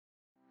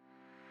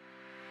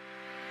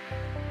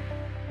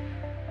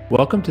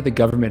Welcome to the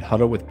Government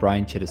Huddle with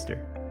Brian Chittister,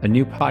 a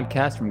new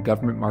podcast from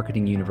Government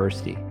Marketing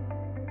University.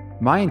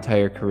 My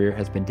entire career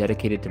has been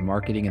dedicated to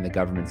marketing in the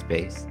government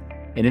space,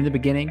 and in the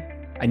beginning,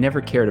 I never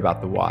cared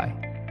about the why.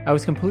 I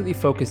was completely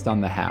focused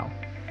on the how.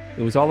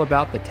 It was all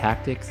about the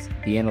tactics,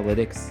 the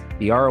analytics,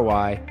 the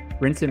ROI,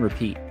 rinse and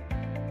repeat.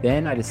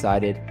 Then I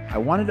decided I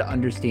wanted to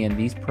understand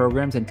these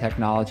programs and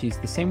technologies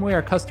the same way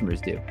our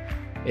customers do.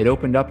 It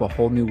opened up a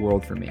whole new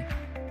world for me.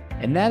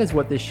 And that is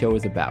what this show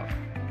is about.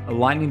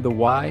 Aligning the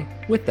why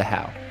with the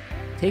how,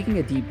 taking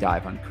a deep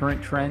dive on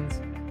current trends,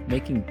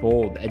 making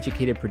bold,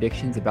 educated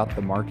predictions about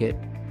the market,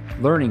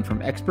 learning from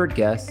expert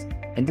guests,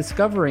 and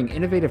discovering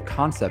innovative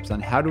concepts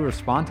on how to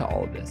respond to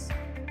all of this.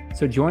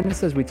 So join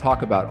us as we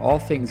talk about all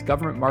things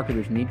government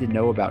marketers need to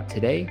know about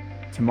today,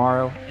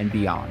 tomorrow, and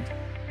beyond.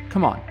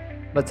 Come on,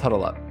 let's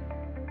huddle up.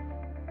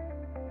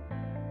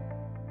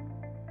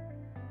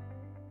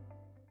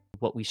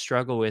 What we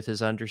struggle with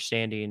is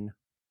understanding,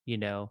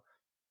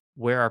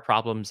 where our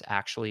problems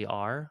actually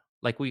are.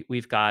 Like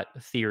we've got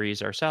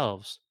theories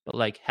ourselves, but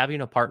like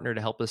having a partner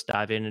to help us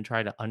dive in and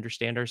try to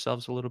understand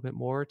ourselves a little bit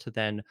more to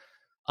then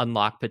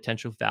unlock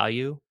potential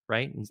value,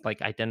 right? And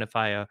like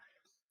identify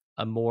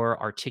a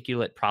more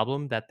articulate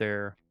problem that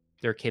their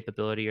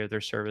capability or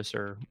their service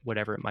or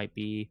whatever it might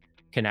be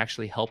can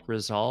actually help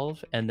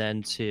resolve, and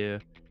then to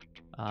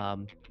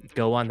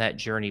go on that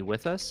journey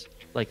with us.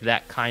 Like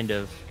that kind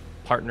of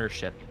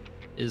partnership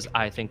is,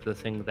 I think, the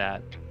thing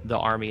that the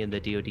Army and the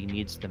DoD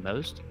needs the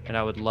most. And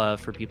I would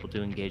love for people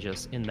to engage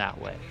us in that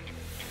way.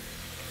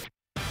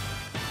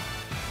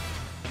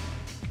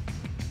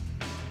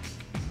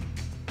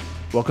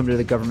 Welcome to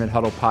the Government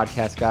Huddle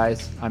podcast,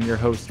 guys. I'm your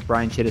host,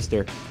 Brian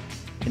Chittister.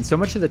 And so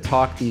much of the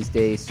talk these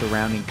days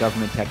surrounding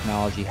government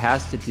technology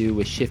has to do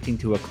with shifting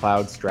to a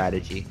cloud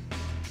strategy.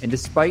 And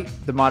despite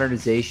the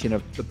modernization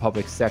of the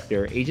public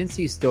sector,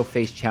 agencies still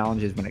face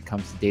challenges when it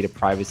comes to data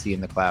privacy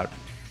in the cloud.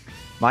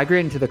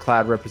 Migrating to the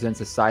cloud represents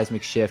a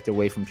seismic shift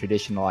away from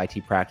traditional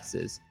IT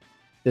practices.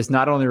 This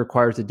not only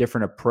requires a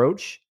different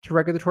approach to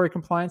regulatory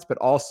compliance, but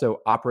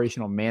also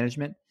operational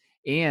management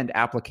and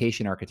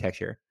application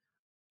architecture.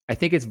 I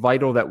think it's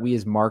vital that we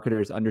as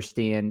marketers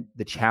understand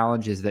the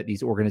challenges that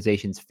these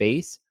organizations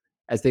face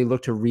as they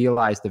look to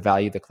realize the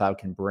value the cloud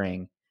can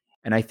bring.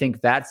 And I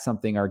think that's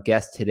something our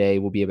guest today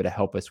will be able to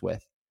help us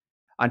with.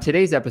 On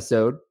today's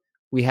episode,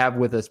 we have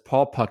with us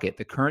Paul Puckett,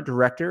 the current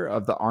director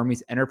of the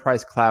Army's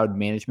Enterprise Cloud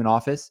Management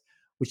Office,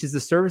 which is the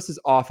services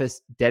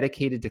office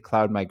dedicated to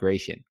cloud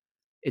migration.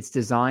 It's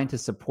designed to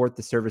support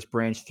the service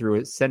branch through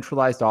a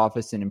centralized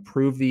office and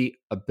improve the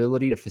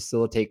ability to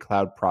facilitate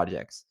cloud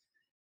projects.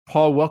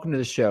 Paul, welcome to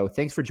the show.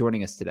 Thanks for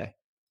joining us today.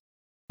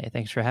 Hey,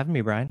 thanks for having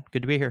me, Brian.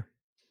 Good to be here.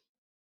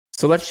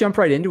 So let's jump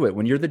right into it.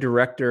 When you're the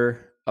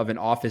director of an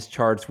office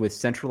charged with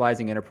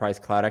centralizing enterprise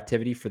cloud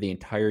activity for the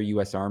entire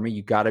U.S. Army,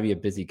 you got to be a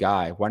busy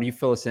guy. Why don't you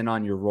fill us in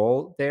on your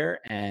role there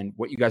and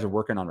what you guys are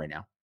working on right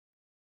now?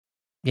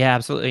 Yeah,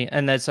 absolutely.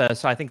 And that's so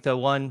I think the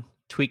one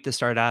tweak to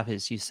start off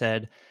is you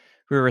said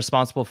we were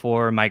responsible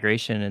for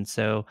migration. And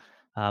so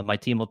my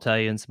team will tell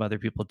you, and some other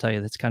people will tell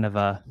you, that's kind of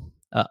a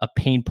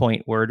pain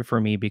point word for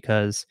me,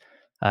 because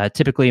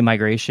typically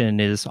migration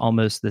is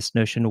almost this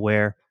notion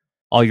where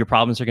all your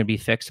problems are going to be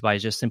fixed by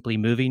just simply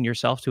moving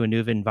yourself to a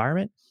new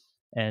environment.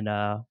 And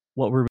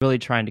what we're really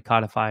trying to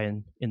codify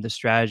in the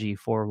strategy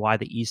for why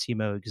the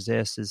ECMO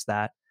exists is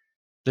that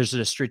there's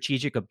a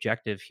strategic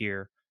objective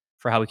here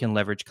for how we can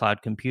leverage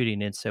cloud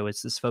computing. And so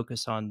it's this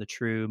focus on the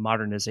true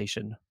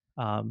modernization.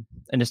 And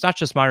it's not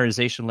just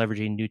modernization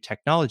leveraging new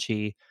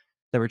technology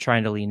that we're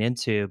trying to lean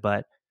into,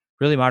 but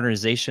really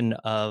modernization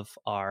of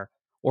our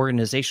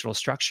organizational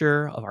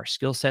structure, of our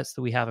skill sets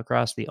that we have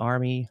across the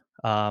Army,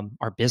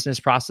 our business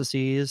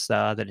processes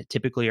that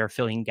typically are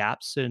filling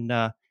gaps in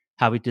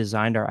how we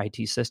designed our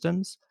IT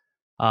systems,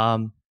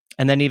 and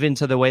then even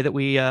to the way that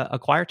we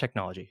acquire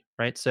technology,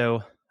 right?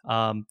 So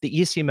the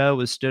ECMO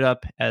was stood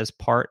up as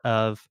part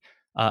of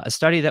a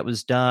study that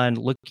was done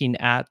looking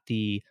at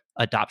the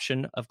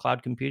adoption of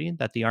cloud computing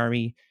that the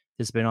Army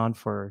has been on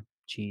for,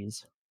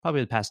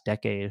 probably the past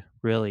decade,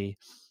 really.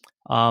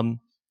 And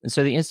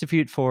so the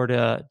Institute for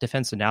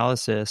Defense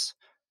Analysis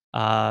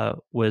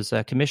was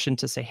commissioned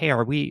to say, hey,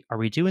 are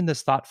we doing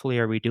this thoughtfully?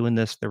 Are we doing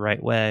this the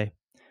right way?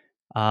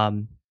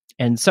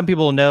 And some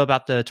people know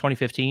about the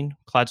 2015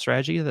 cloud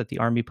strategy that the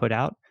Army put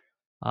out.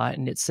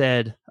 And it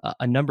said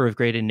a number of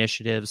great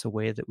initiatives, a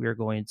way that we are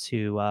going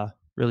to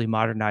really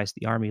modernize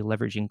the Army,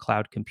 leveraging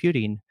cloud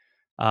computing,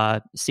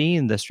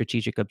 seeing the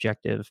strategic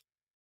objective.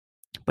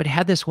 But it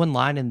had this one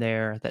line in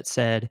there that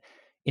said,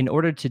 in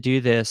order to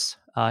do this,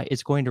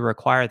 it's going to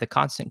require the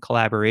constant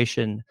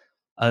collaboration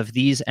of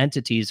these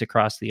entities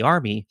across the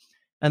Army.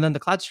 And then the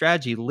cloud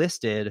strategy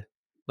listed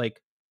like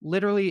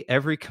literally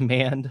every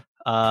command,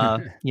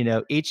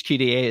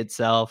 HQDA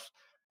itself.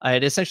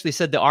 It essentially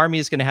said the Army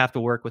is going to have to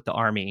work with the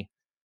Army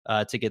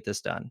to get this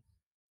done.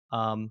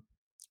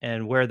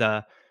 And where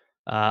the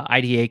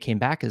IDA came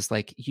back is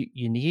like,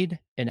 you need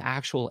an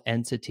actual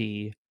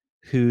entity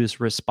who's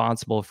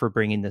responsible for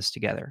bringing this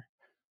together.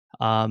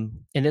 And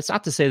it's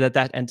not to say that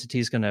that entity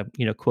is going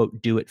to,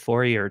 quote, do it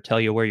for you or tell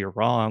you where you're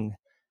wrong.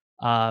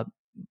 Uh,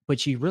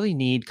 but you really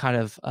need kind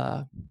of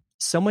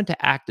someone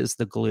to act as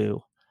the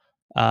glue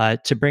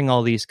to bring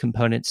all these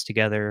components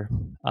together,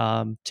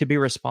 to be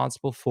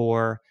responsible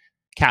for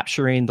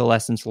capturing the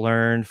lessons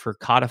learned, for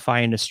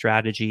codifying a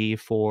strategy,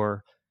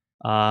 for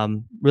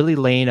really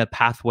laying a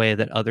pathway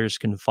that others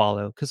can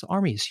follow. Because the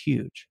Army is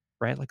huge,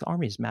 right? Like the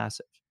Army is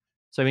massive.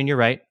 So, I mean, you're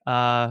right.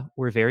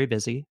 We're very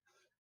busy.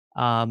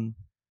 Um,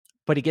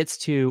 but it gets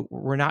to,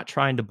 we're not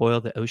trying to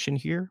boil the ocean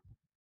here.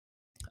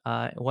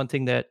 One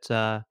thing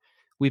that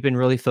we've been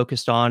really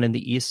focused on in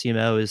the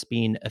ECMO is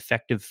being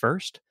effective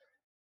first.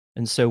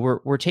 And so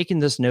we're taking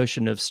this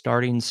notion of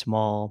starting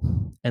small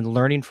and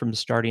learning from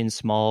starting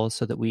small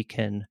so that we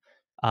can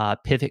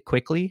pivot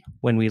quickly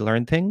when we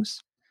learn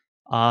things,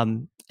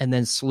 and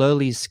then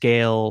slowly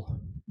scale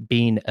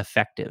being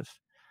effective.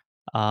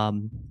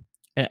 Um,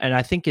 and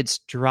I think it's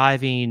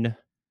driving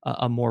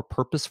a more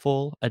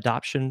purposeful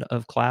adoption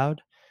of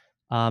cloud.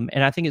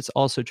 And I think it's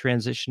also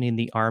transitioning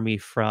the Army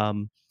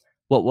from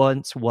what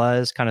once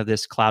was kind of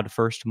this cloud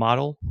first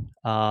model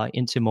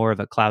into more of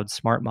a cloud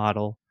smart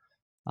model.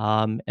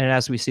 And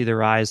as we see the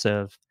rise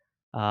of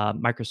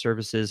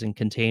microservices and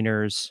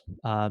containers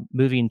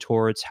moving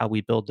towards how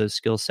we build those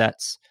skill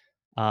sets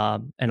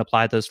and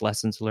apply those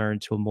lessons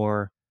learned to a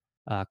more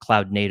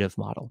cloud native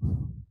model.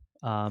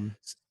 Um,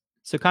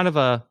 so, kind of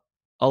a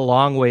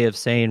long way of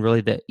saying really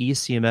that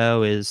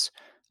ECMO is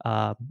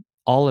uh,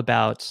 all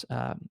about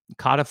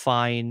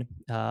codifying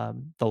the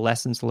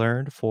lessons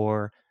learned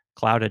for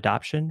cloud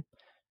adoption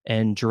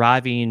and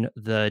driving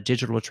the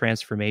digital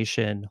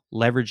transformation,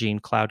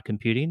 leveraging cloud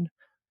computing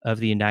of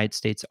the United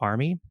States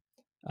Army,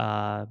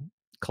 uh,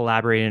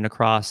 collaborating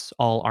across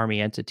all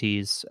Army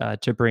entities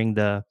to bring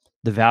the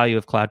value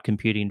of cloud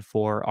computing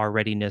for our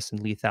readiness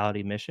and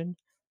lethality mission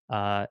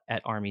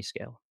at Army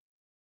scale.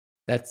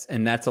 That's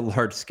a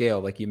large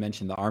scale. Like you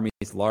mentioned, the Army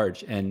is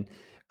large, and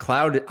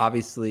cloud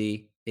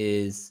obviously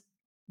is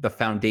the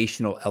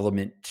foundational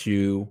element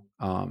to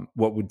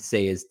what would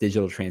say is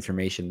digital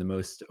transformation, the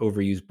most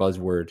overused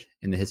buzzword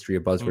in the history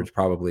of Mm. buzzwords,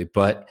 probably.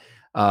 But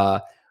uh,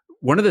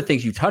 one of the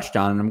things you touched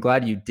on, and I'm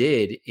glad you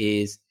did,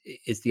 is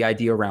the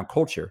idea around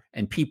culture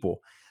and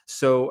people.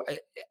 So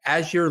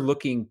as you're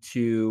looking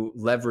to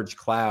leverage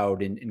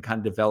cloud and kind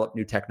of develop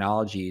new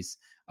technologies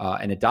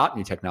and adopt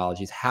new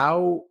technologies,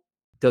 how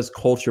does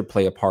culture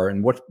play a part,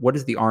 and what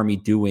is the Army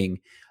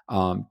doing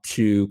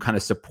to kind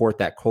of support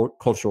that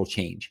cultural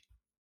change?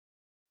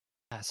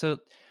 So,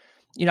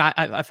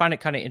 I find it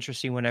kind of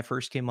interesting when I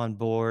first came on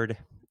board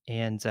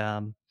and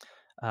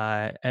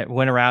I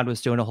went around,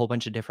 was doing a whole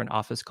bunch of different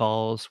office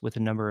calls with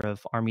a number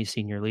of Army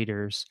senior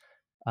leaders.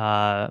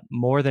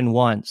 More than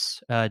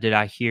once did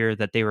I hear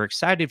that they were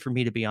excited for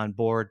me to be on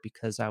board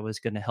because I was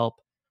going to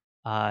help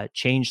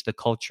change the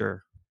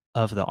culture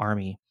of the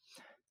Army.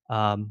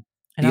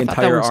 And The I thought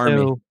that entire was Army.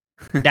 so.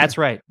 That's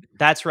right.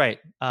 That's right.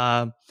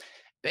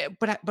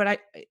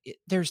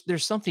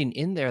 There's something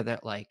in there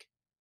that like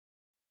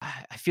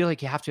I feel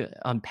like you have to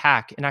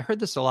unpack. And I heard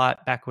this a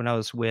lot back when I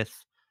was with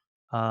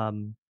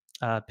um,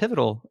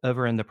 Pivotal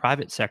over in the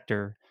private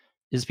sector.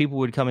 Is people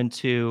would come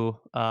into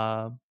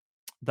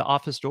the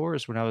office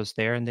doors when I was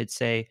there, and they'd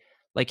say,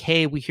 like,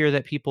 "Hey, we hear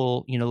that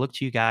people, look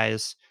to you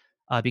guys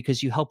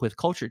because you help with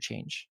culture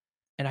change."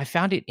 And I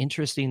found it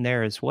interesting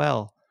there as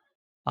well.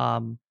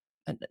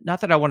 Not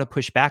that I want to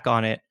push back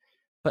on it,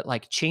 but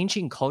like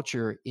changing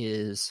culture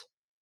is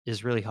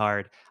really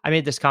hard. I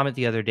made this comment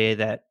the other day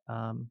that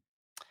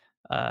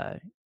uh,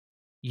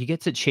 you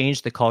get to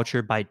change the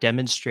culture by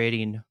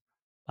demonstrating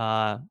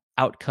uh,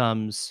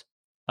 outcomes,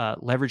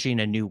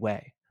 leveraging a new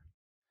way.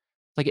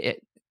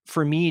 Like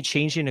for me,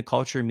 changing a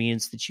culture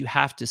means that you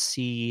have to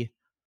see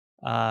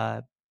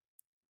uh,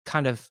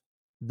 kind of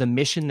the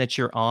mission that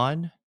you're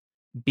on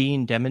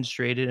being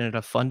demonstrated in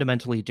a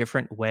fundamentally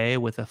different way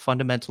with a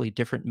fundamentally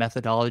different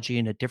methodology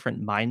and a different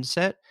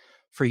mindset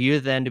for you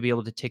then to be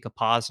able to take a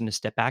pause and a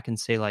step back and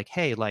say like,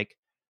 hey, like,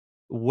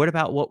 what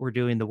about what we're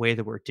doing the way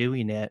that we're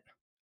doing it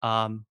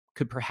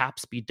could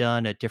perhaps be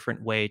done a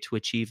different way to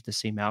achieve the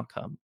same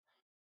outcome,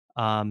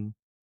 um,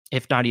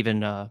 if not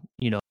even a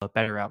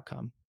better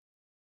outcome.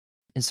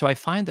 And so I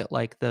find that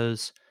like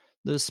those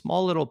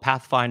small little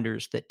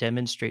pathfinders that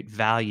demonstrate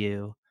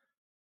value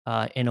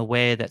in a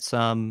way that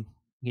some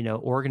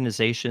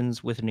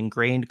organizations with an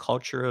ingrained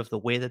culture of the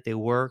way that they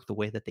work, the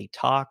way that they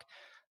talk,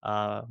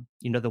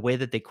 the way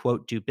that they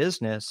quote do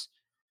business,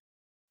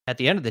 at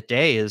the end of the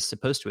day is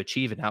supposed to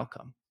achieve an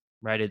outcome,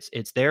 right?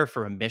 It's there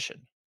for a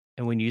mission.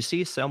 And when you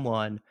see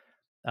someone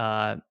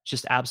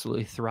just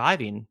absolutely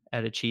thriving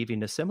at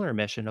achieving a similar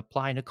mission,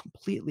 applying a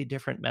completely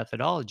different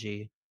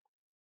methodology,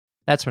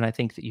 that's when I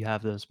think that you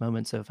have those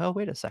moments of, oh,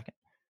 wait a second,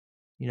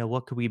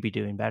 what could we be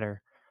doing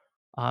better?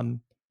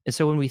 Um, and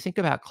so when we think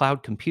about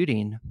cloud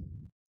computing,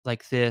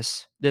 like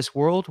this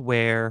world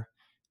where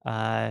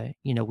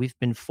we've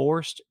been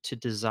forced to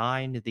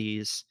design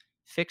these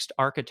fixed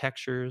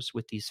architectures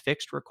with these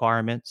fixed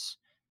requirements,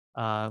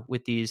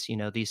 with these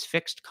these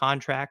fixed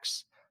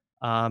contracts.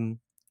 Um,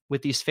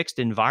 with these fixed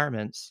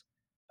environments,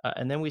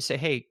 and then we say,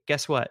 hey,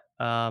 guess what?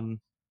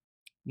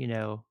 You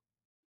know,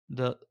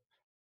 the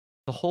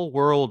the whole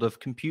world of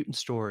compute and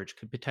storage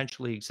could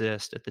potentially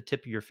exist at the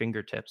tip of your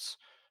fingertips,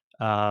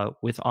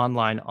 with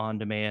online on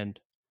demand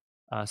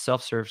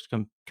self-serve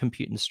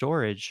compute and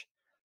storage.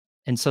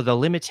 And so the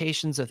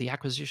limitations of the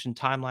acquisition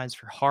timelines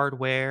for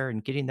hardware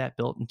and getting that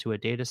built into a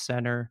data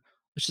center,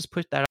 let's just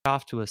put that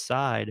off to a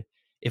side.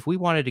 If we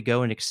wanted to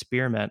go and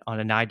experiment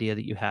on an idea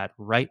that you had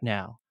right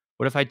now,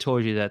 what if I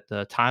told you that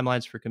the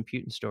timelines for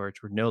compute and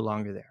storage were no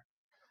longer there?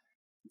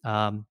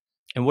 Um,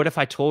 and what if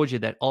I told you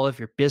that all of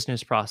your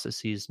business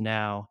processes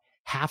now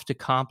have to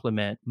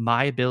complement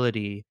my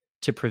ability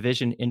to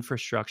provision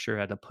infrastructure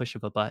at a push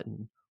of a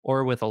button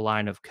or with a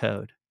line of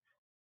code?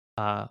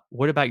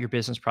 What about your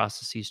business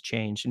processes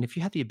change? And if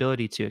you have the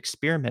ability to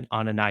experiment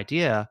on an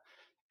idea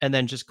and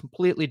then just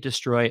completely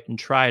destroy it and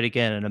try it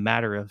again in a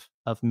matter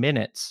of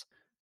minutes,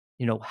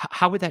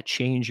 how would that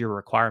change your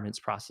requirements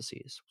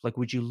processes? Like,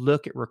 would you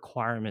look at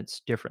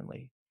requirements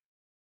differently?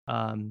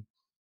 Um,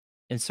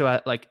 and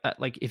so, like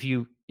if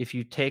you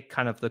take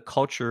kind of the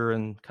culture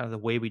and kind of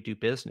the way we do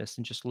business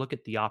and just look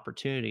at the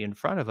opportunity in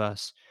front of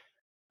us,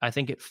 I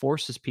think it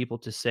forces people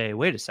to say,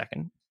 wait a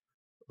second,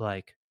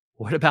 like,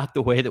 what about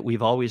the way that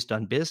we've always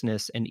done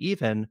business and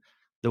even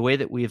the way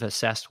that we've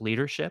assessed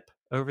leadership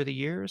over the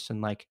years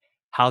and like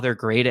how they're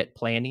great at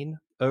planning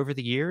over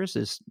the years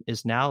is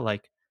now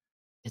like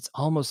it's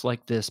almost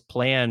like this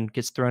plan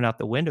gets thrown out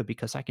the window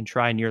because I can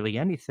try nearly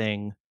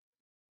anything.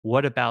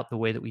 What about the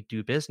way that we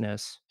do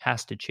business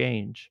has to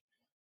change?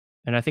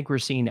 And I think we're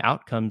seeing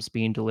outcomes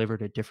being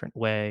delivered a different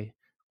way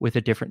with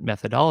a different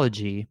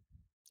methodology.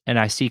 And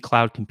I see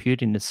cloud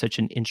computing as such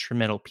an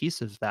instrumental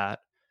piece of that.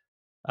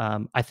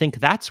 I think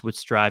that's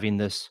what's driving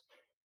this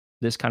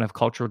kind of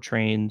culture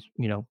change,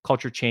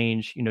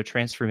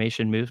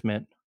 transformation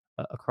movement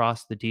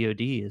across the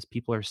DoD is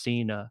people are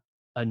seeing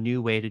a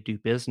new way to do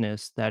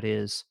business that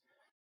is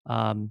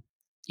um,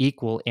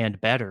 equal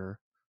and better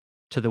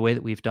to the way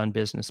that we've done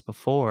business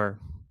before,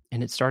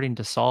 and it's starting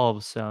to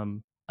solve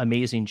some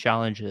amazing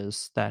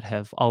challenges that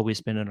have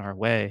always been in our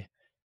way.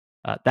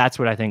 That's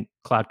what I think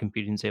cloud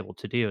computing is able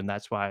to do, and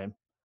that's why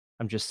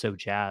I'm just so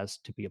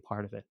jazzed to be a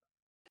part of it.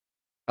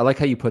 I like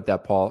how you put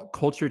that, Paul.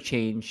 Culture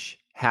change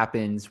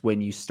happens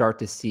when you start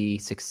to see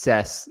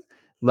success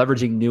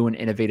leveraging new and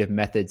innovative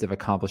methods of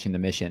accomplishing the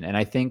mission. And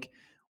I think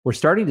we're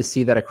starting to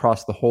see that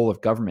across the whole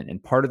of government.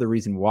 And part of the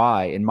reason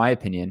why, in my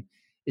opinion,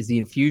 is the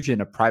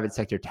infusion of private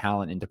sector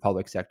talent into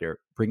public sector,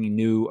 bringing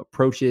new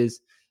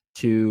approaches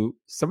to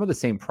some of the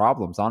same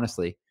problems,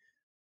 honestly.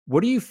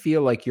 What do you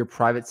feel like your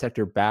private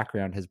sector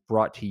background has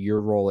brought to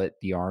your role at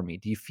the Army?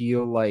 Do you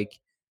feel like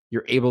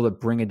you're able to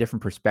bring a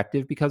different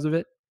perspective because of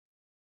it?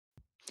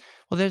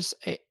 Well,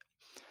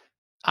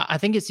 I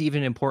think it's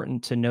even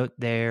important to note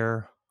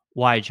there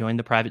why I joined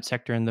the private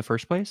sector in the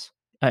first place.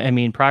 I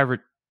mean, prior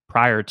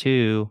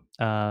to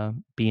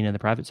being in the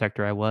private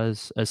sector, I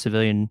was a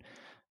civilian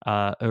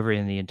over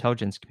in the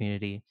intelligence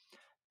community.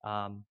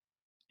 Um,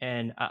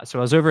 and so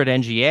I was over at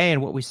NGA,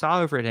 and what we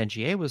saw over at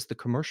NGA was the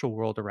commercial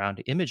world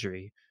around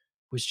imagery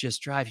was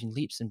just driving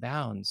leaps and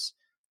bounds,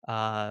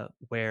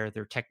 where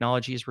their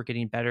technologies were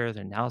getting better,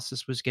 their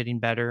analysis was getting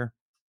better,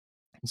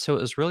 and so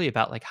it was really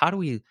about like how do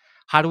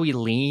we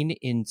lean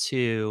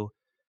into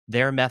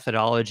their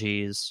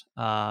methodologies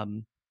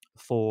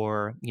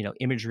for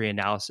imagery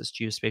analysis,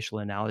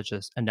 geospatial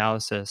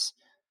analysis,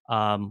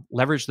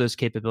 leverage those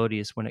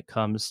capabilities when it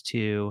comes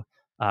to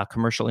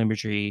commercial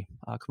imagery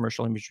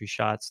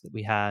shots that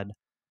we had,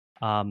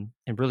 and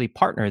really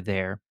partner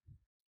there.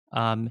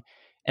 Um,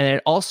 and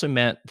it also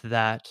meant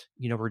that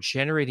we're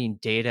generating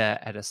data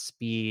at a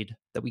speed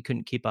that we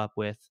couldn't keep up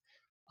with.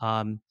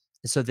 And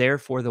so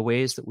therefore, the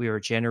ways that we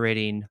were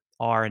generating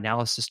our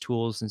analysis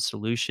tools and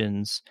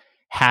solutions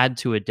had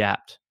to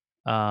adapt.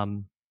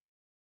 Um,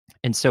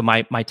 and so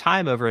my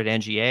time over at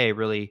NGA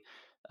really,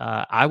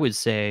 I would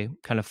say,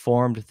 kind of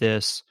formed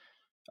this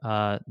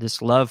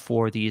love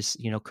for these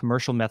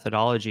commercial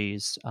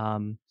methodologies,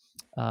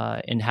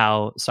 and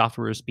how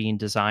software is being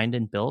designed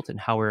and built and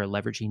how we're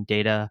leveraging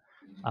data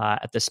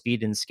at the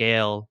speed and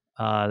scale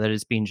that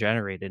is being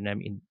generated. And I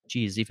mean,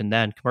 geez, even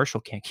then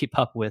commercial can't keep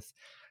up with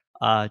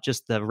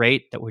just the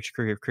rate at which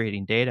we're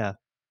creating data.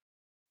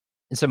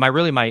 And so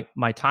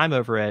my time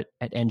over at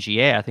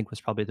NGA, I think,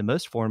 was probably the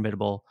most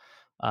formidable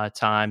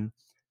time,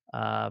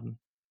 um,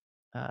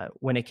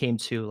 when it came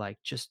to like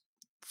just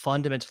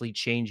fundamentally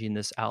changing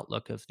this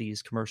outlook of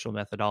these commercial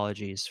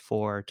methodologies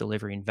for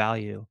delivering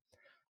value.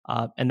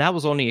 And that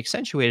was only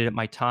accentuated at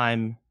my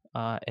time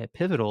at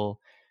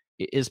Pivotal,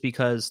 is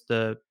because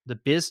the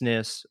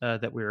business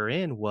that we were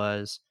in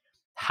was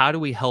how do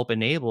we help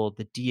enable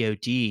the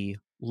DoD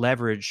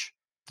leverage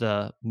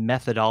the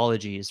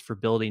methodologies for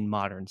building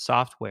modern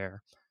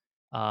software,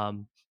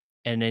 um,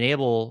 and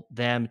enable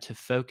them to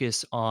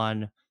focus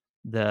on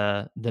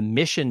the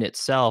mission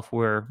itself,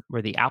 where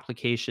the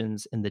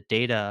applications and the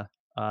data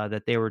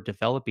that they were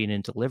developing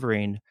and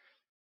delivering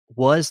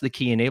was the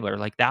key enabler.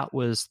 Like that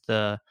was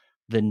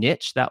the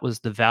niche, that was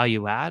the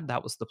value add,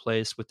 that was the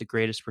place with the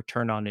greatest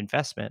return on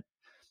investment.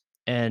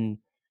 And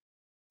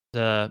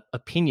the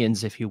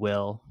opinions, if you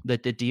will,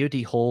 that the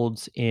DoD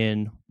holds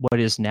in what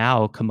is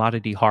now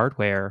commodity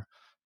hardware,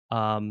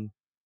 um,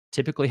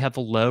 typically have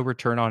a low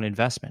return on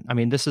investment. I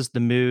mean, this is the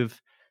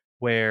move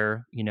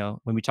where,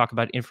 when we talk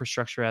about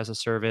infrastructure as a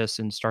service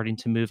and starting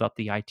to move up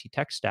the IT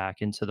tech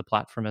stack into the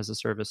platform as a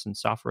service and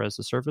software as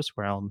a service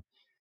realm,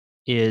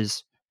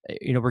 is,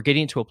 we're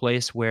getting to a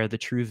place where the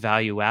true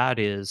value add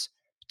is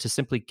to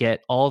simply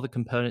get all the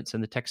components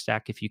in the tech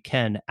stack, if you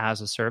can,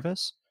 as a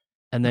service,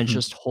 and then Mhm.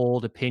 just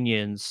hold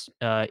opinions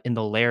in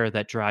the layer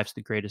that drives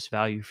the greatest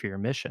value for your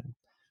mission.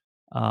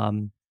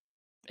 Um,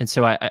 and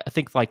so I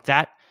think like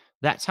that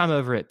time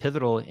over at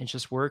Pivotal and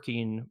just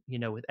working,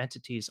 with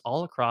entities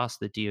all across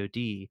the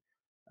DoD,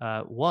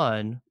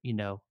 one,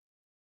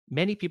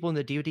 many people in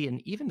the DoD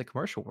and even the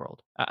commercial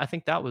world. I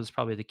think that was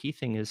probably the key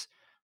thing is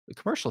the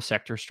commercial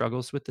sector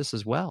struggles with this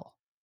as well,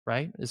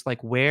 right? It's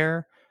like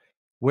where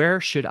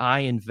should I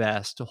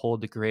invest to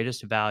hold the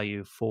greatest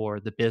value for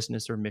the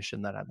business or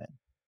mission that I'm in?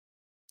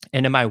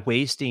 And am I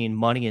wasting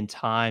money and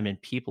time and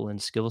people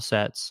and skill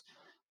sets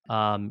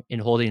in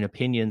holding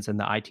opinions in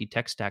the IT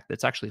tech stack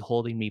that's actually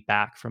holding me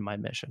back from my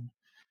mission?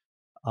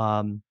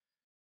 Um,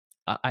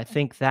 I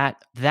think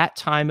that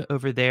time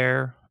over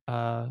there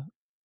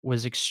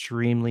was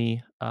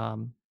extremely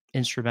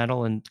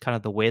instrumental in kind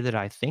of the way that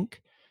I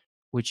think,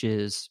 which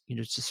is,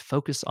 just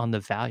focus on the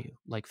value,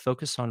 like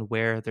focus on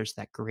where there's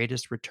that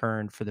greatest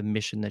return for the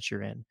mission that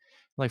you're in.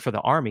 Like for the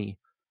Army,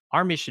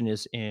 our mission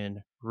is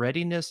in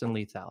readiness and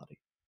lethality,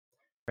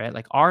 right?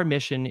 Like our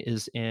mission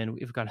is in,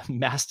 we've got a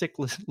massive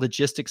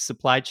logistics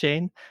supply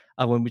chain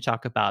when we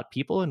talk about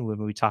people and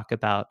when we talk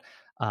about,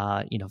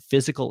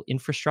 physical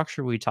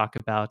infrastructure, we talk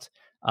about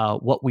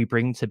what we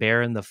bring to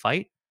bear in the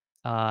fight,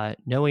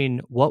 knowing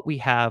what we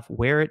have,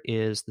 where it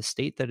is, the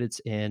state that it's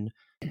in,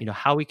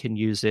 how we can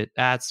use it,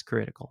 that's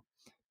critical.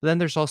 But then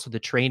there's also the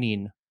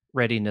training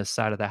readiness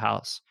side of the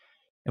house.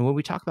 And when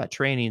we talk about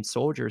training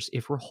soldiers,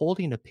 if we're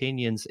holding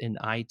opinions in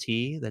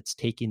IT that's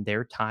taking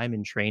their time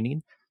in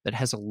training that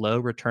has a low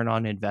return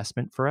on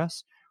investment for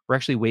us, we're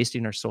actually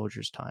wasting our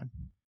soldiers' time,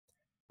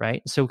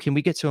 right? So, can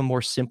we get to a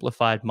more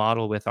simplified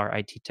model with our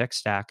IT tech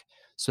stack?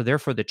 So,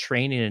 therefore, the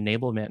training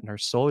enablement in our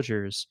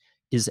soldiers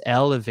is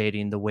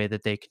elevating the way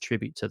that they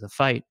contribute to the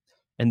fight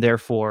and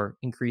therefore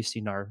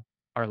increasing our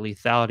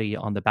lethality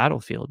on the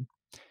battlefield.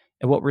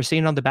 And what we're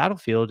seeing on the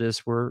battlefield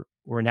is we're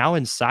now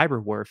in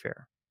cyber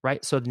warfare,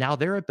 right? So now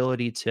their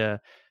ability to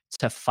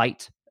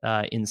fight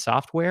in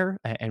software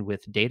and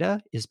with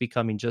data is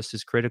becoming just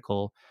as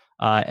critical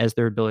as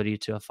their ability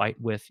to fight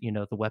with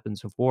the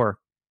weapons of war.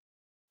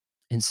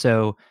 And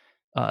so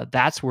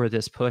that's where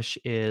this push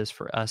is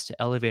for us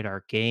to elevate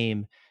our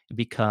game and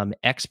become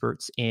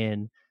experts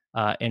in.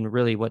 And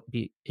really,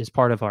 is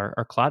part of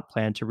our cloud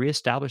plan to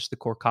reestablish the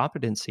core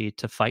competency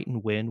to fight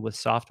and win with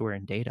software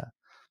and data.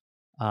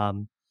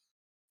 Um,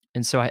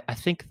 and so I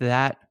think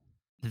that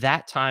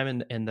time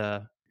in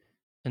the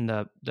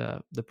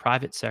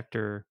private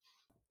sector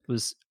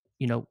was,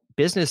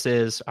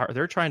 businesses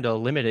they're trying to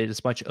eliminate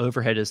as much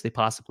overhead as they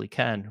possibly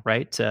can,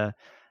 right? To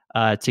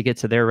get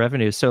to their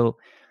revenue. So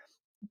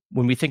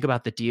when we think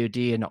about the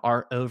DoD and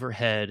our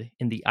overhead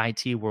in the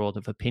IT world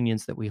of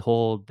opinions that we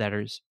hold that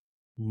is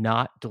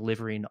not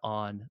delivering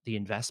on the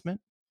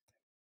investment,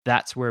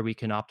 that's where we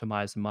can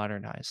optimize and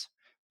modernize.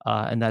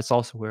 And that's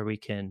also where we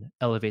can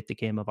elevate the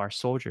game of our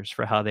soldiers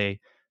for how they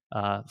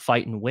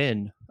fight and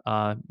win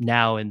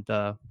now in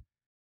the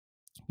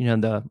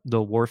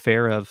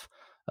warfare of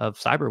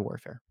cyber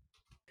warfare.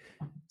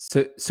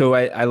 So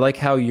I like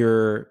how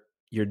your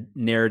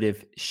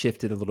narrative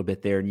shifted a little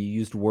bit there, and you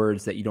used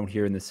words that you don't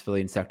hear in the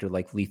civilian sector,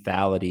 like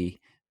lethality,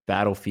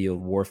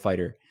 battlefield,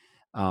 warfighter.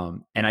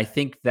 And I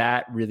think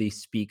that really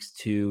speaks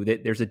to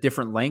that. There's a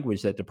different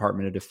language that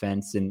Department of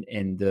Defense and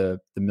the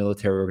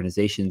military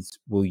organizations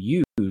will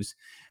use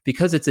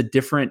because it's a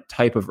different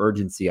type of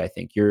urgency. I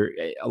think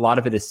a lot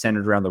of it is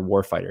centered around the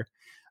warfighter.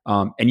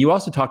 And you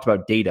also talked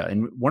about data,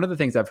 and one of the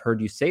things I've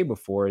heard you say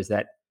before is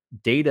that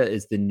data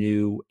is the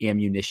new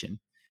ammunition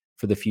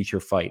for the future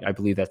fight. I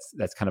believe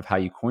that's kind of how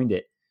you coined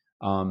it.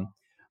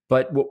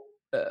 But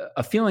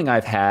a feeling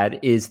I've had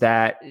is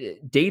that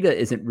data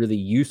isn't really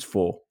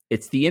useful.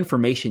 It's the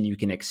information you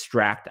can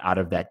extract out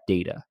of that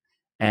data.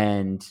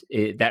 And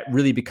that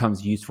really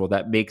becomes useful.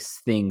 That makes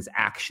things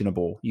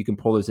actionable. You can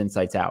pull those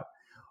insights out.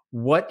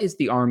 What is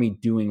the Army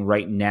doing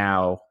right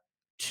now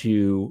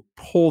to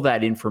pull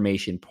that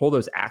information, pull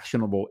those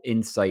actionable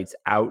insights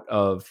out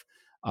of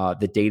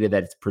the data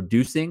that it's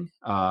producing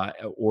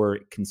or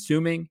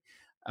consuming,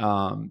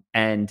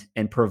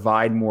 and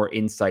provide more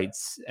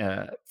insights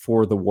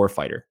for the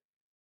warfighter?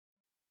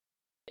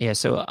 Yeah,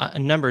 so a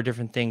number of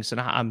different things, and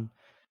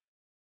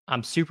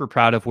I'm super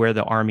proud of where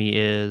the Army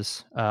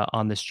is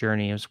on this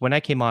journey. It was when I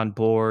came on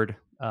board.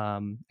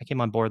 I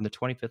came on board on the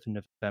 25th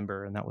of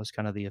November, and that was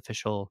kind of the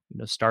official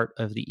start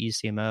of the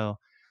ECMO.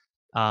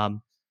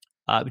 Um,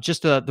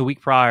 just the week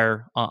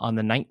prior, on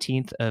the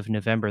 19th of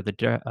November,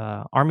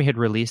 the Army had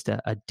released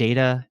a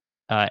data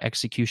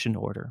execution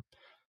order.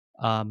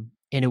 And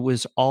it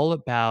was all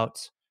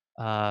about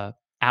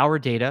our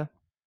data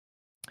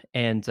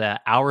and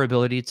our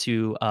ability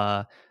to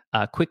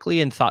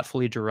quickly and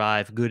thoughtfully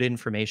derive good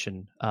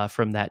information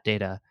from that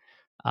data.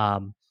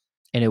 Um,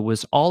 and it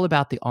was all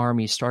about the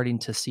Army starting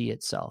to see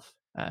itself.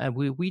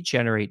 We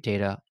generate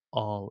data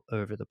all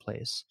over the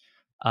place.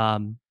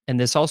 And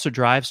this also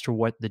drives to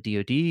what the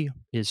DoD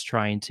is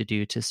trying to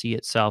do to see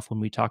itself when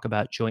we talk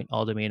about joint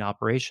all domain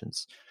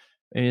operations.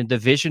 And the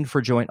vision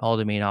for joint all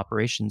domain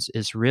operations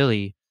is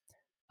really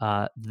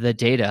the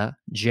data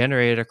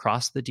generated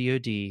across the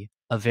DoD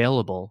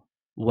available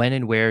when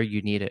and where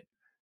you need it.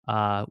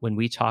 When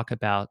we talk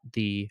about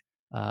the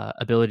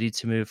ability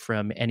to move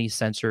from any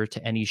sensor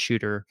to any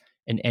shooter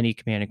in any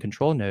command and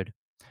control node.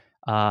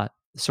 Uh,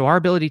 so our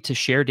ability to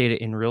share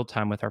data in real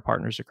time with our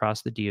partners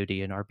across the DoD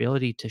and our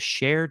ability to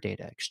share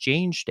data,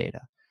 exchange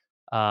data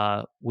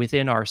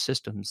within our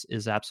systems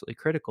is absolutely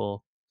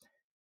critical.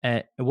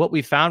 And what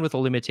we found with the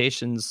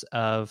limitations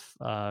of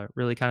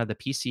really kind of the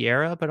PC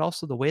era, but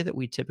also the way that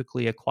we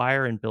typically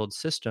acquire and build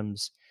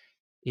systems,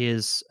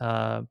 is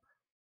the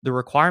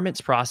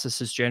requirements process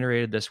has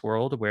generated this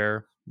world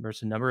where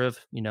there's a number of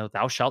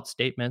thou shalt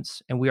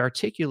statements, and we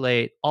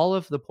articulate all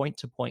of the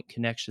point-to-point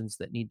connections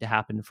that need to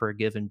happen for a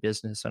given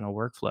business and a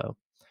workflow.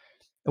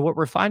 And what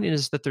we're finding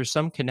is that there's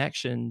some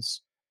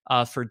connections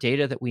for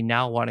data that we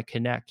now want to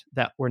connect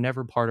that were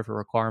never part of a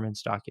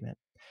requirements document.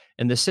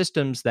 And the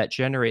systems that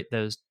generate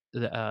those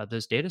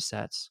data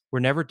sets were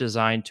never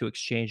designed to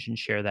exchange and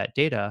share that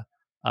data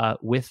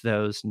with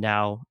those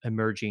now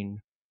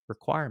emerging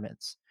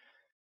requirements.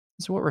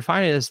 So what we're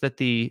finding is that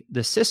the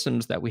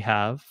systems that we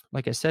have,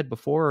 like I said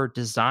before, are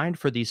designed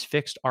for these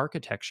fixed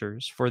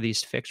architectures, for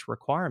these fixed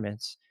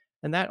requirements,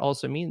 and that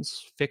also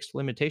means fixed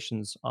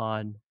limitations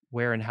on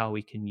where and how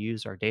we can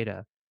use our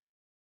data.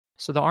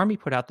 So the Army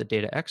put out the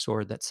Data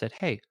XOR that said,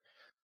 "Hey,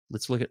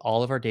 let's look at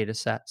all of our data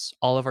sets,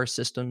 all of our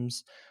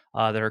systems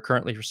that are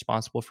currently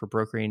responsible for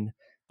brokering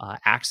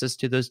access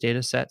to those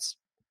data sets,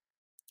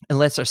 and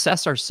let's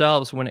assess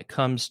ourselves when it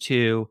comes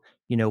to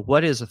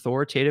what is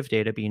authoritative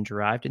data being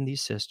derived in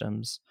these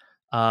systems,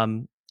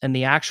 and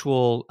the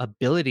actual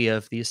ability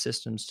of these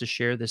systems to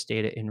share this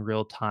data in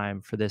real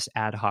time for this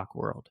ad hoc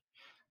world."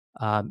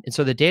 And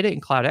so the data in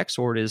Cloud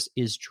XOR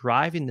is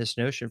driving this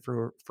notion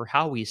for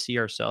how we see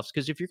ourselves.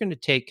 Because if you're going to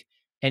take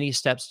any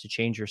steps to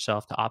change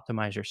yourself, to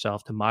optimize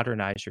yourself, to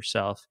modernize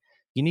yourself,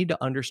 you need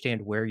to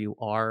understand where you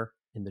are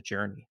in the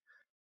journey.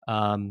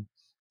 Um,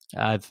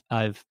 I've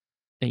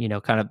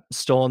kind of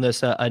stolen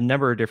this a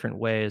number of different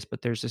ways,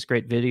 but there's this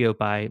great video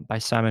by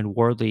Simon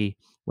Wardley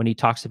when he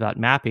talks about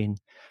mapping,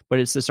 but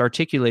it's this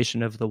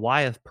articulation of the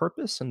why of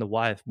purpose and the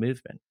why of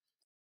movement.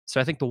 So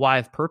I think the why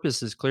of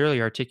purpose is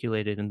clearly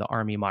articulated in the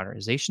Army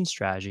modernization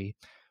strategy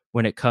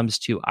when it comes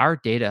to our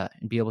data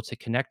and be able to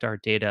connect our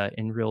data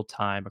in real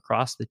time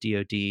across the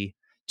DoD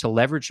to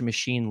leverage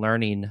machine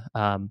learning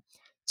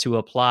to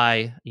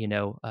apply,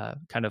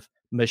 kind of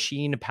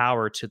machine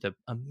power to the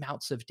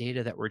amounts of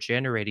data that we're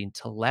generating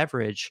to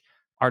leverage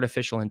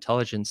artificial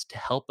intelligence to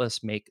help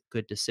us make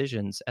good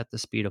decisions at the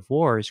speed of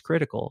war is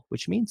critical,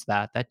 which means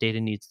that that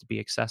data needs to be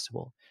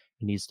accessible.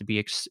 It needs to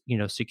be,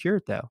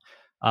 secured though.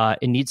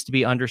 It needs to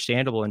be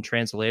understandable and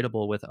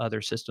translatable with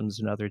other systems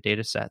and other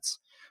data sets.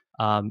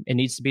 It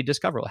needs to be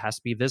discoverable. It has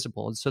to be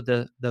visible. And so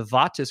the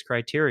VATIS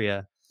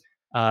criteria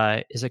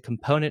is a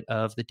component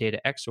of the data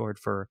XORed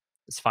for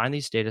let's find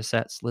these data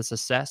sets. Let's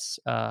assess,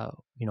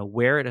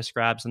 where it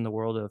ascribes in the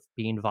world of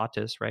being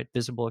VATIS, right?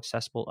 Visible,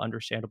 accessible,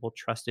 understandable,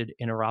 trusted,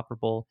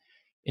 interoperable,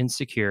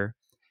 insecure,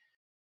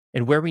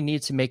 and where we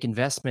need to make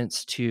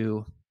investments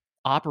to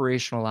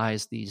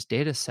operationalize these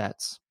data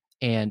sets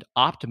and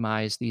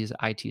optimize these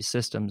IT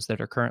systems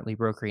that are currently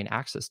brokering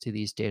access to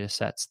these data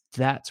sets.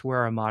 That's where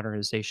our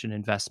modernization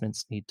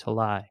investments need to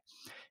lie.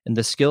 And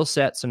the skill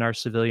sets in our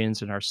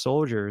civilians and our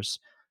soldiers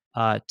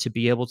to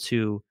be able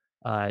to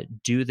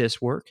do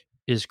this work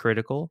is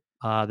critical.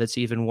 That's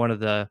even one of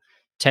the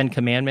 10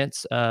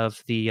 commandments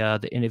of the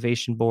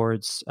Innovation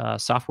Board's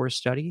software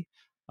study.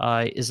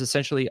 Is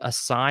essentially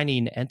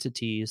assigning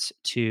entities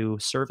to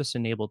service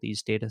enable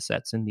these data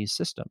sets in these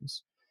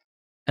systems.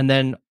 And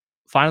then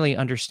finally,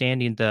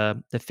 understanding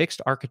the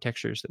fixed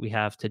architectures that we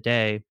have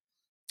today.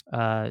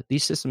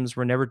 These systems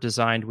were never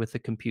designed with the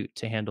compute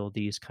to handle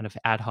these kind of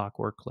ad hoc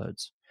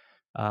workloads.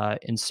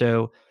 And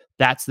so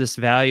that's this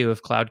value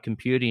of cloud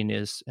computing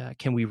is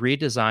can we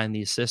redesign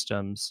these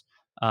systems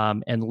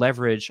and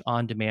leverage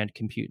on-demand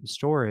compute and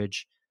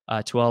storage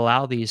to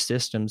allow these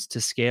systems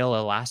to scale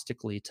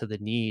elastically to the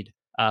need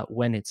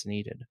when it's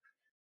needed.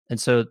 And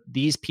so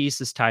these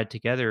pieces tied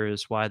together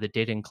is why the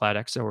data in Cloud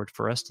XOR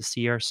for us to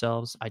see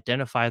ourselves,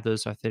 identify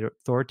those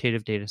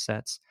authoritative data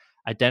sets,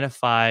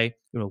 identify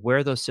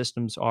where those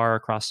systems are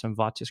across some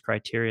VATIS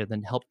criteria,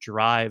 then help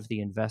drive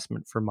the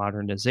investment for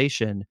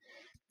modernization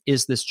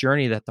is this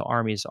journey that the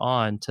Army is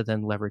on to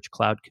then leverage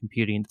cloud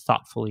computing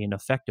thoughtfully and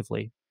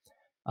effectively.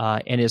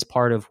 And is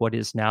part of what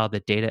is now the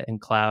data and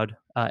cloud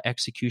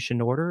execution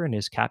order and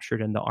is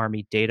captured in the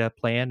Army data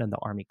plan and the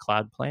Army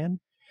cloud plan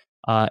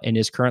and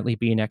is currently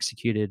being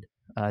executed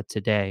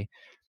today.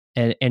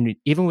 And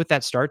even with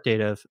that start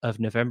date of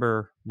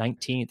November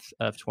 19th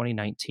of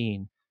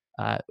 2019,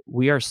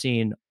 we are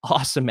seeing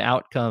awesome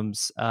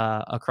outcomes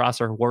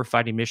across our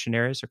warfighting mission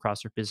areas,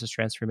 across our business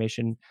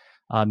transformation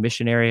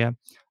mission area,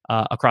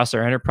 across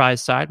our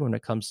enterprise side when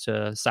it comes to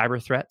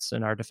cyber threats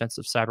and our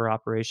defensive cyber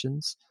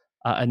operations,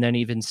 and then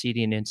even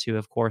seeding into,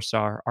 of course,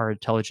 our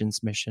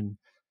intelligence mission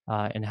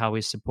and how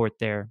we support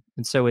there.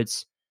 And so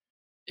it's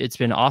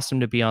been awesome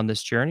to be on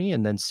this journey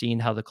and then seeing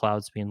how the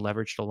cloud's being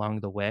leveraged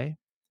along the way.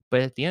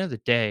 But at the end of the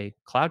day,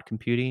 cloud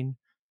computing,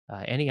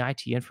 any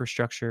IT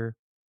infrastructure,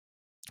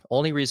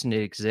 only reason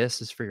it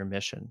exists is for your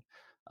mission.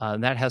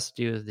 And that has to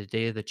do with the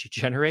data that you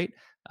generate,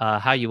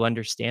 how you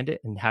understand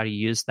it, and how to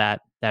use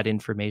that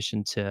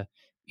information to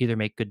either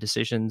make good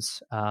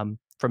decisions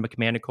from a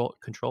command and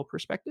control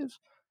perspective,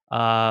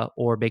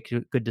 or make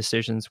good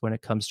decisions when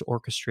it comes to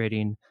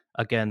orchestrating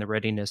again the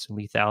readiness and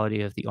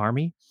lethality of the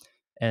army,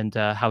 and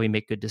how we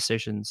make good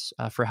decisions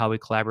for how we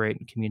collaborate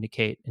and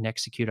communicate and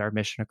execute our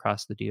mission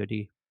across the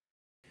DoD.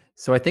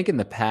 So I think in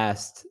the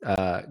past,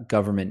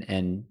 government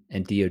and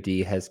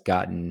DoD has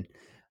gotten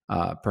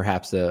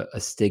perhaps a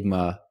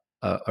stigma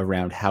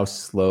around how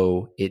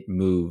slow it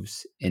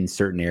moves in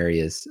certain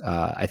areas.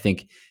 I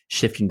think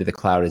shifting to the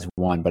cloud is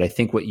one, but I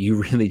think what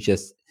you really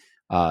just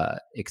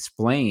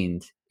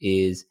explained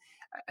is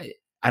I,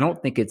 I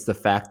don't think it's the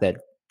fact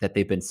that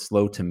they've been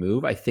slow to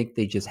move. I think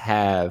they just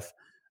have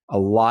a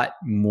lot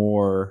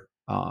more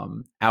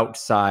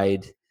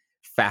outside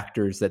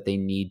factors that they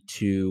need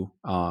to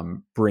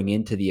bring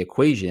into the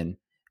equation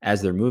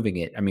as they're moving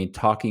it. I mean,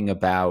 talking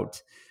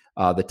about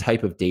the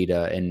type of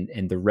data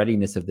and the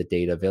readiness of the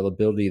data,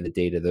 availability of the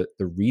data,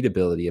 the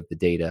readability of the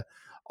data,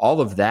 all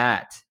of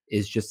that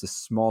is just a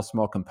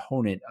small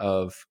component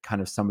of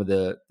kind of some of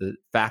the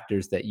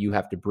factors that you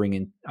have to bring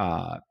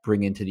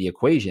into the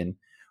equation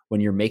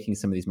when you're making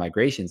some of these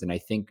migrations. And I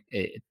think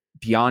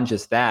beyond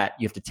just that,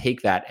 you have to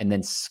take that and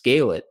then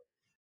scale it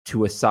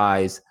to a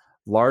size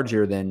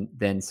larger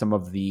than some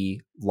of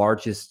the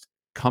largest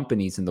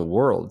companies in the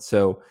world.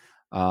 So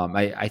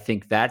I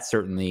think that's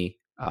certainly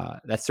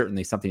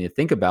something to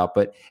think about.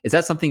 But is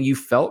that something you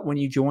felt when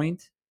you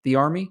joined the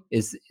Army?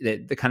 Is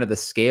that the kind of the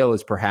scale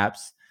is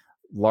perhaps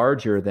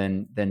larger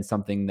than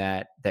something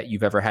that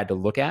you've ever had to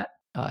look at?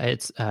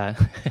 It's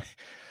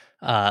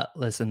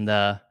listen,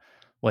 the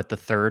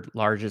third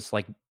largest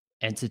like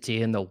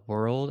entity in the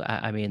world.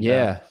 I mean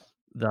Yeah.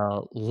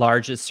 the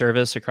largest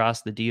service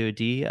across the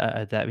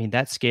DoD. That I mean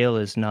that scale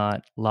is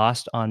not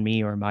lost on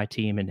me or my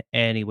team in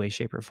any way,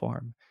 shape, or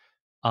form.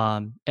 I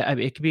mean,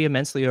 it can be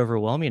immensely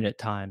overwhelming at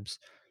times,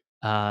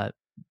 uh,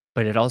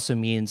 but it also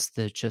means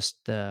that just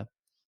the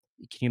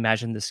can you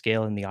imagine the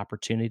scale and the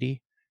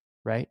opportunity,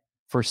 right?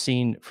 For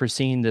seeing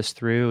this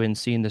through and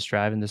seeing this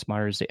drive and this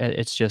modernization,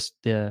 it's just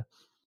the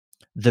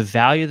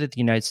value that the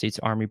United States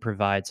Army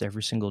provides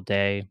every single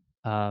day,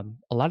 a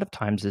lot of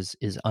times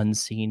is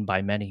unseen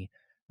by many,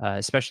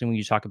 especially when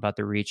you talk about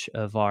the reach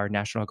of our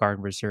National Guard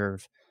and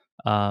Reserve.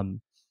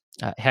 Um,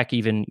 heck,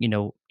 even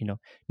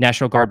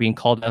National Guard being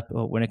called up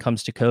when it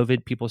comes to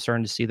COVID, people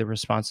starting to see the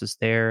responses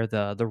there,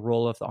 the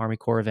role of the Army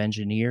Corps of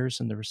Engineers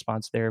and the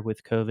response there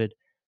with COVID.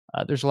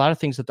 There's a lot of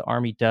things that the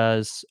Army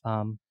does.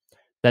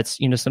 That's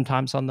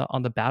sometimes on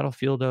the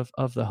battlefield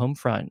of the home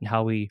front and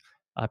how we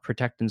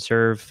protect and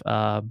serve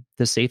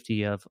the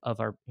safety of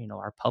our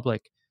our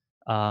public,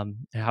 and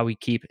how we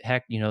keep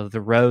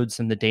the roads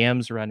and the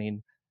dams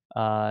running.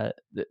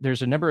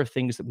 There's a number of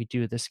things that we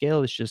do. The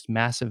scale is just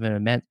massive and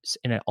immense,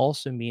 and it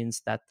also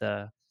means that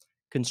the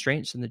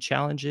constraints and the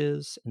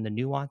challenges and the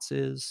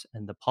nuances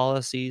and the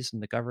policies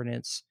and the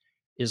governance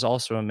is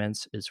also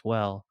immense as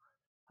well.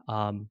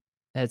 um,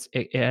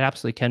 it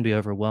absolutely can be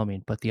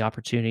overwhelming, but the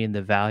opportunity and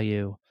the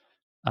value,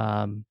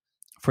 um,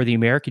 for the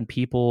American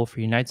people, for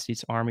the United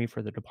States Army,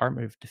 for the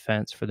Department of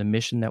Defense, for the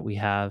mission that we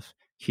have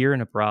here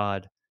and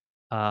abroad,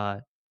 uh,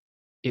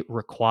 it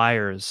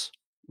requires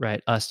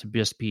us to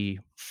just be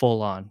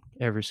full on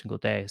every single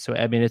day. So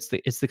I mean, it's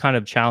the kind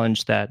of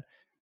challenge that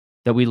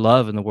we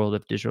love in the world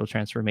of digital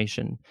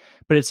transformation,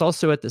 but it's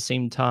also at the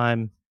same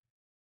time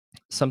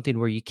something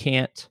where you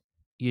can't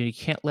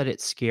let it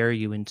scare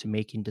you into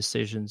making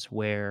decisions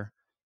where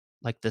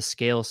like the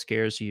scale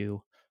scares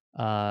you,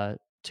 uh,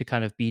 to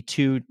kind of be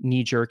too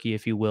knee jerky,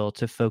 if you will,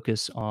 to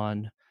focus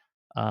on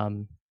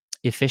um,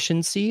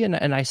 efficiency.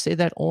 And I say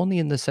that only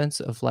in the sense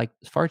of like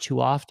far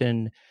too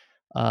often,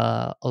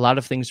 a lot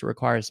of things that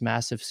requires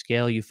massive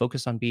scale. You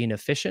focus on being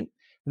efficient,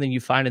 and then you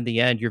find in the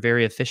end you're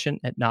very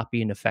efficient at not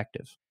being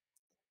effective,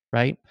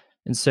 right?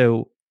 And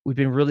so we've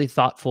been really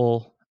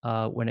thoughtful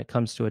when it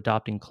comes to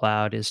adopting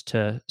cloud is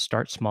to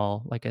start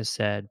small, like I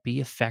said, be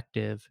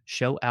effective,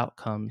 show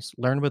outcomes,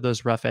 learn where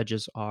those rough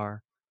edges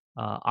are,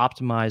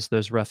 optimize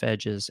those rough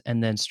edges,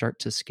 and then start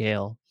to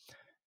scale.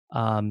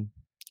 Um,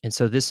 and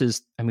so this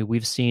is, I mean,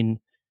 we've seen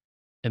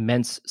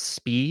immense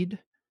speed,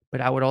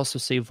 but I would also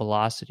say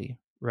velocity,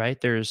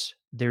 right? There's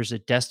a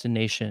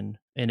destination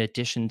in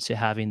addition to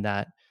having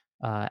that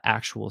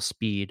actual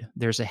speed.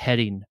 There's a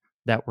heading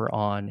that we're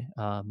on.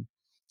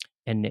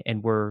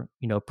 and we're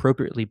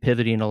appropriately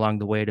pivoting along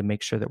the way to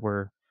make sure that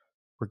we're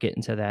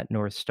getting to that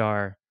North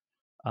Star.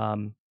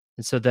 Um,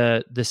 and so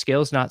the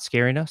scale is not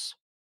scaring us.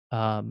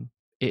 Um,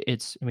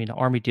 it's I mean, the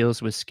Army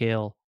deals with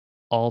scale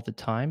all the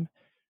time,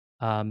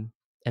 um,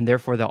 and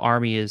therefore the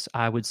Army is,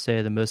 I would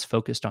say, the most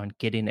focused on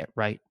getting it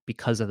right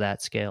because of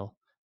that scale,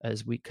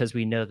 as we because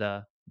we know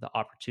the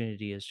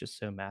opportunity is just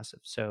so massive.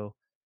 So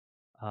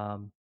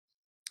um,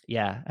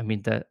 yeah, I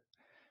mean the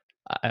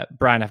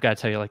Brian, I've got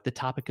to tell you, like the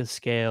topic of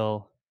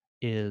scale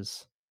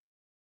is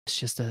it's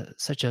just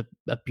such a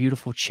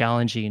beautiful,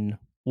 challenging,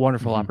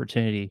 wonderful Hmm.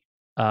 opportunity,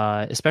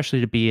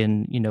 especially to be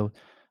in,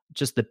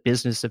 just the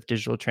business of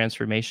digital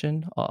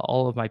transformation.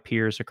 All of my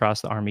peers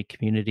across the Army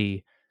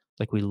community,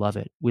 like we love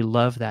it. We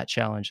love that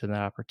challenge and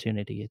that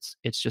opportunity.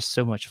 It's just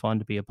so much fun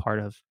to be a part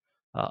of,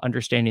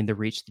 understanding the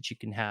reach that you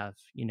can have,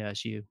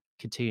 as you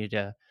continue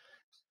to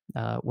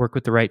work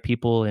with the right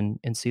people and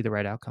see the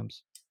right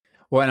outcomes.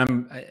 Well,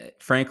 and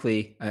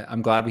frankly,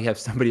 I'm glad we have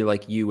somebody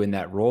like you in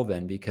that role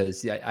then,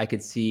 because I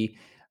could see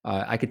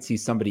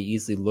somebody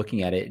easily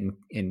looking at it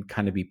and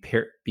kind of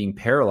being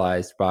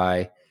paralyzed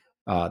by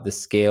the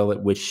scale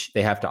at which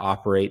they have to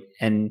operate.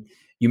 And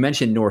you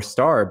mentioned North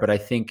Star, but I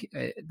think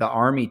the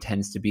Army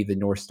tends to be the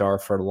North Star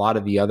for a lot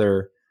of the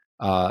other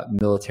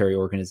military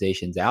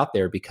organizations out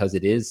there, because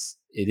it is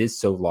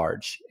so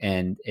large,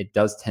 and it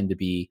does tend to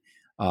be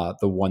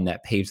the one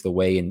that paves the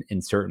way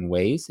in certain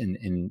ways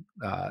and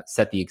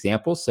set the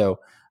example. So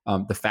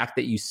the fact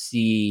that you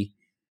see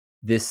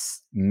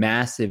this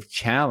massive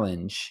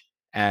challenge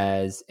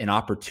as an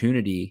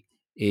opportunity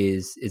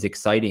is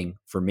exciting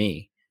for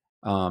me.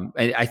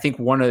 I think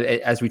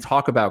as we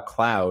talk about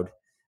cloud,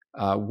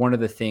 one of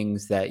the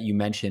things that you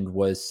mentioned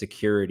was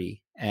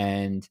security,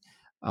 and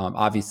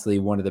obviously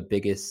one of the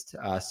biggest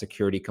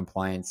security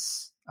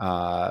compliance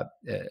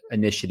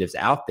initiatives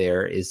out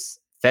there is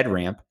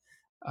FedRAMP.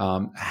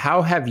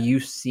 How have you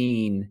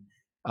seen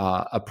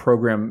a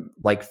program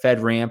like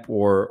FedRAMP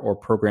or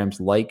programs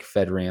like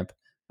FedRAMP,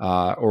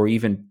 or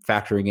even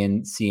factoring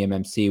in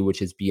CMMC,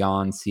 which is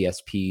beyond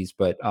CSPs,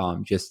 but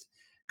just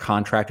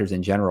contractors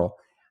in general?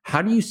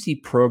 How do you see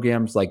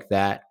programs like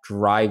that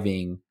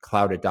driving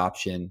cloud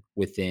adoption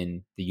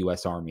within the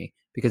U.S. Army?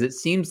 Because it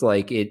seems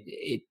like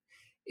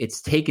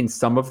it's taken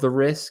some of the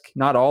risk,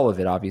 not all of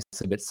it,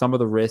 obviously, but some of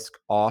the risk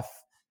off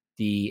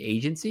the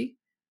agency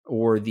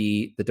or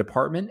the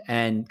department,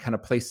 and kind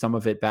of place some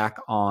of it back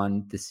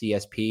on the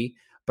CSP.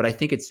 But I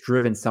think it's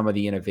driven some of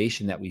the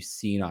innovation that we've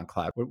seen on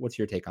cloud. What's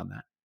your take on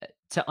that?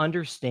 To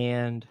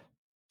understand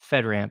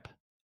FedRAMP,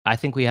 I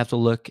think we have to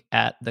look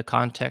at the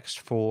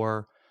context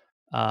for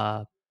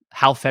uh,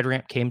 how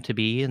FedRAMP came to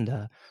be and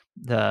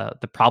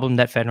the problem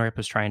that FedRAMP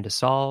was trying to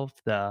solve,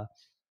 the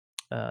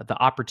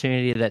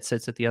opportunity that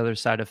sits at the other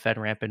side of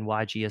FedRAMP, and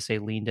why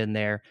GSA leaned in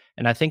there.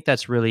 And I think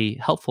that's really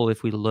helpful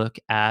if we look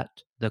at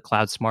the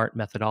Cloud Smart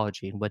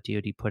methodology and what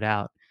DoD put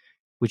out,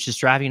 which is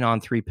driving on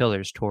three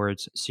pillars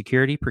towards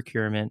security,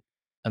 procurement,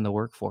 and the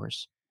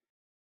workforce.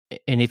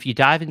 And if you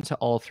dive into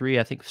all three,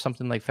 I think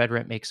something like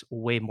FedRAMP makes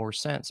way more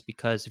sense,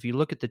 because if you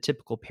look at the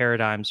typical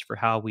paradigms for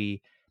how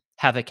we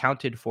have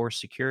accounted for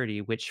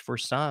security, which for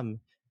some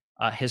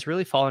has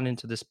really fallen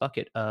into this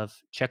bucket of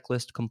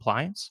checklist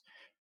compliance,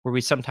 where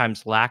we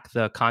sometimes lack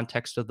the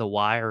context of the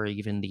why or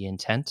even the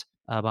intent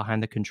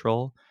behind the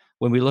control.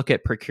 When we look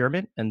at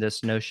procurement and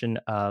this notion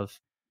of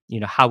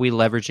how we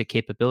leverage a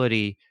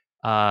capability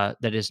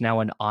that is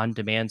now an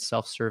on-demand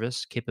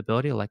self-service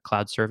capability like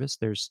cloud service,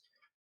 there's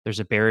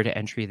a barrier to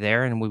entry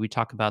there. And when we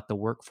talk about the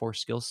workforce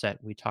skill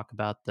set, we talk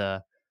about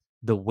the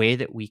way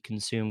that we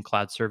consume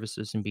cloud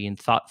services and being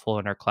thoughtful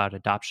in our cloud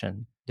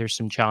adoption. There's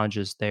some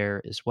challenges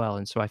there as well.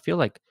 And so I feel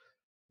like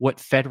what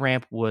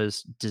FedRAMP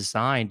was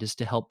designed is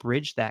to help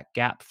bridge that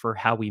gap for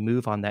how we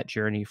move on that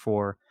journey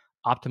for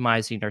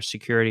optimizing our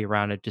security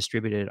around a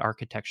distributed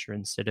architecture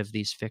instead of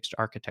these fixed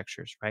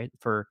architectures, right?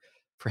 For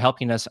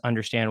helping us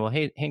understand, well,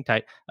 hey, hang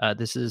tight.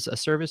 This is a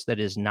service that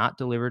is not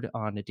delivered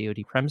on a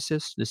DoD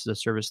premises. This is a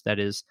service that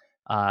is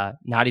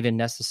not even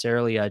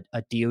necessarily a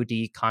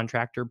DoD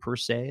contractor per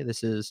se.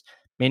 This is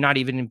may not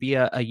even be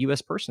a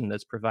U.S. person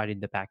that's providing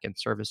the backend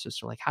services.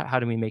 So, like, how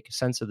do we make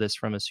sense of this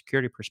from a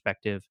security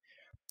perspective?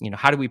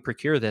 How do we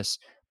procure this?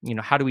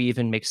 How do we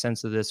even make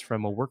sense of this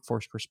from a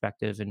workforce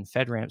perspective? And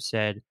FedRAMP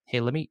said, hey,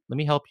 let me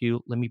help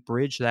you. Let me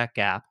bridge that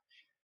gap,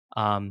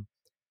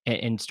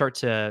 and start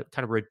to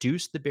kind of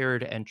reduce the barrier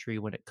to entry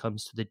when it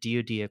comes to the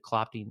DoD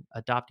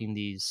adopting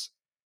these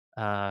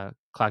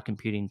cloud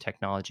computing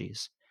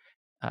technologies.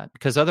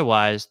 Because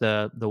otherwise,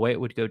 the way it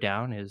would go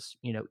down is,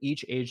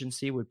 each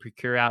agency would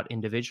procure out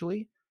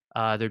individually.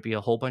 There'd be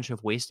a whole bunch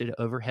of wasted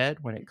overhead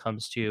when it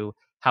comes to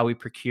how we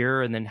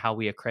procure and then how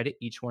we accredit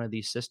each one of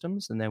these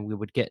systems. And then we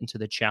would get into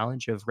the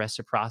challenge of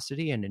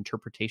reciprocity and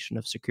interpretation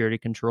of security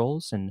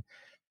controls, and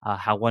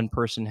how one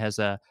person has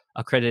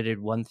accredited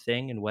one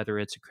thing and whether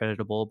it's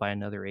accreditable by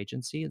another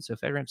agency. And so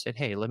FedRAMP said,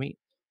 hey, let me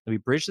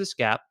bridge this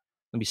gap.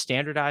 Let me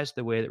standardize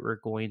the way that we're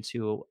going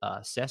to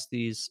assess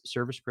these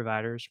service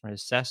providers. We're going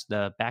to assess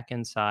the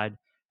backend side,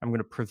 I'm going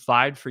to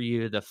provide for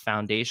you the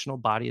foundational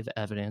body of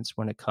evidence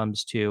when it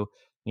comes to,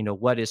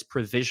 what is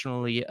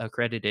provisionally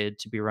accredited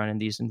to be run in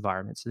these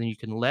environments. And then you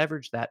can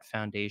leverage that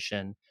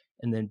foundation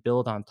and then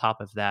build on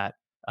top of that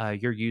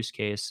your use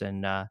case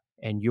and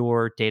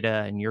your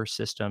data and your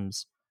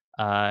systems,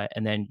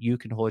 and then you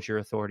can hold your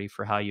authority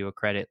for how you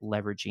accredit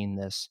leveraging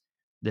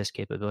this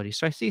capability.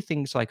 So I see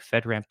things like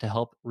FedRAMP to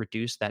help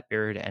reduce that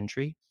barrier to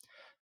entry.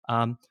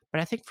 But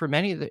I think for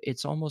many,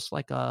 it's almost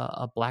like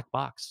a black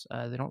box.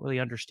 They don't really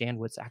understand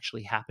what's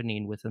actually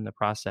happening within the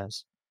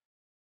process,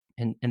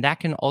 and that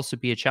can also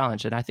be a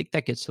challenge. And I think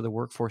that gets to the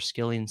workforce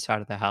skilling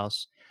side of the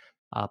house.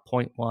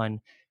 Point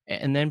one.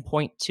 And then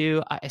point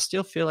two, I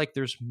still feel like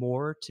there's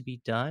more to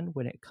be done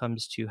when it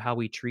comes to how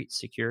we treat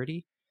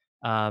security,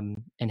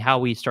 and how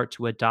we start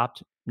to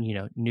adopt,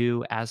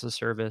 new as a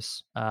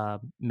service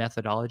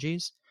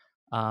methodologies.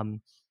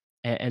 Um,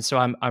 and so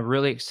I'm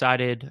really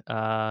excited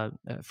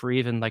for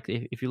even like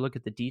if you look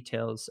at the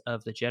details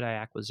of the Jedi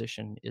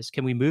acquisition, is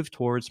can we move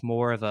towards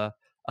more of a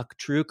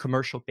true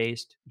commercial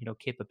based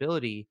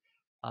capability,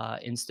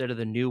 instead of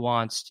the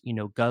nuanced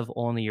gov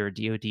only or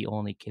DoD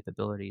only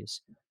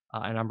capabilities.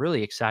 And I'm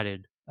really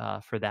excited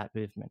for that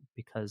movement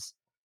because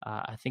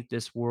I think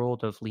this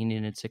world of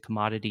leaning into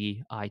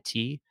commodity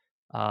IT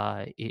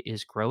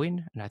is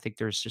growing, and I think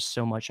there's just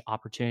so much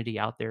opportunity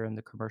out there in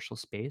the commercial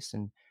space.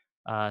 And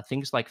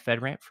things like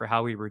FedRAMP for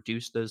how we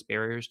reduce those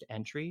barriers to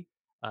entry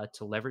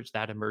to leverage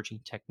that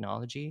emerging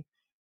technology,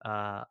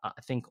 I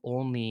think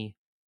only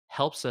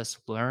helps us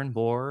learn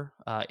more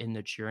in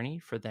the journey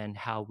for then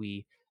how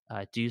we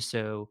do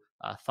so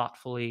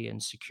thoughtfully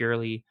and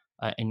securely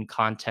in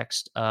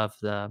context of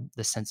the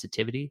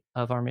sensitivity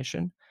of our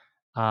mission.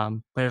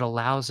 But it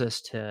allows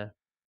us to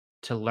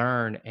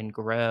learn and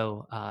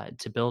grow,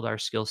 to build our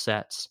skill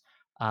sets,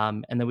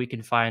 and then we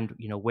can find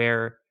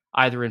where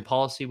either in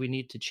policy we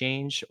need to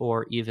change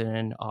or even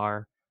in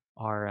our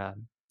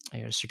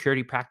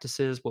security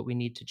practices what we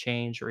need to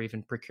change, or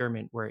even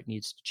procurement where it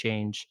needs to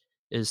change.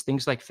 Is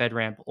things like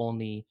FedRAMP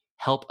only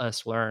help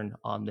us learn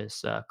on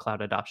this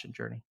cloud adoption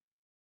journey.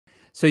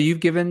 So you've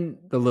given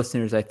the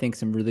listeners, I think,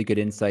 some really good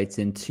insights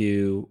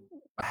into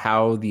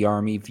how the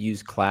Army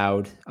views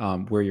cloud,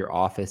 where your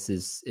office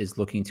is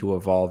looking to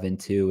evolve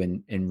into,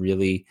 and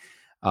really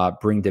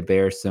bring to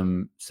bear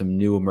some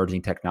new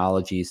emerging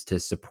technologies to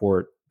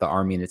support the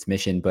Army and its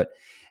mission. But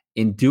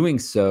in doing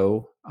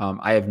so,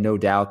 I have no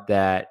doubt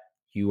that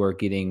you are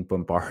getting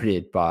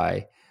bombarded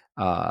by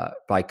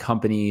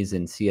companies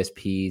and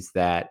CSPs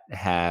that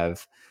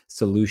have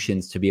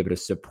solutions to be able to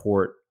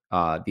support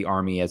the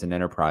Army as an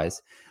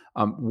enterprise.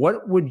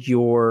 What would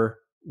your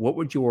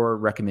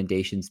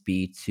recommendations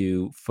be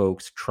to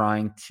folks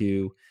trying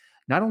to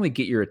not only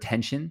get your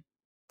attention,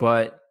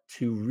 but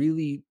to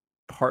really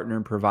partner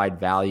and provide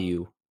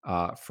value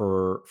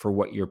for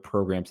what your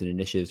programs and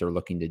initiatives are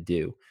looking to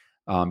do?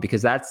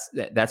 Because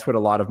that's what a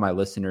lot of my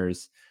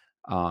listeners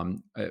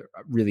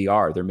really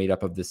are. They're made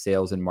up of the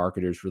sales and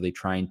marketers really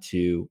trying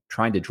to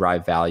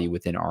drive value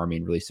within Army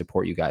and really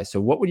support you guys.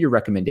 So, what would your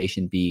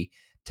recommendation be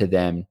to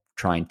them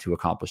trying to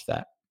accomplish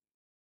that?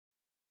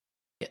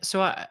 Yeah,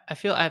 so I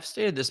feel I've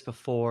stated this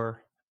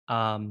before,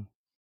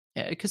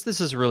 because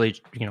this is a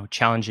really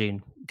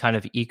challenging kind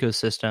of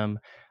ecosystem,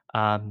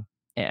 and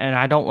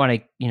I don't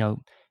want to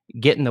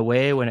get in the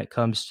way when it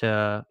comes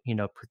to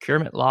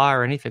procurement law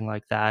or anything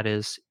like that.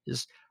 Is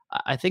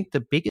I think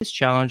the biggest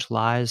challenge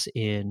lies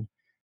in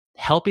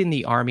helping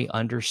the Army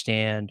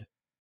understand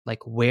like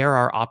where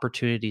our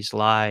opportunities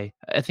lie.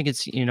 I think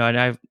it's and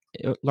I've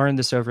learned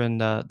this over in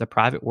the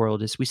private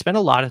world, is we spend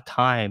a lot of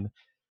time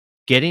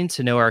getting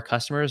to know our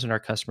customers and our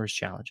customers'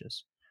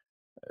 challenges.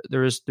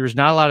 There's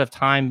not a lot of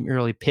time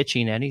really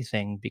pitching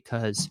anything,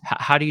 because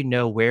how do you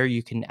know where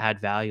you can add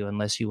value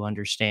unless you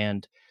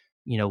understand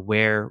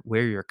where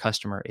your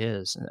customer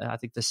is? And I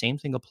think the same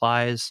thing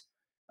applies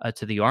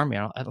to the Army.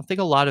 I don't think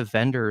a lot of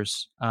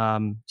vendors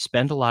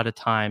spend a lot of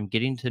time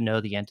getting to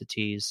know the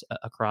entities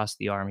across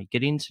the Army,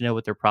 getting to know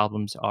what their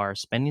problems are,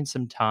 spending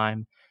some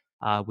time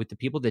with the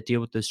people that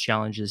deal with those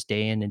challenges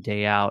day in and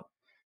day out,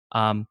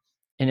 um,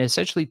 and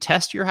essentially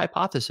test your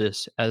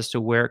hypothesis as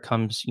to where it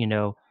comes,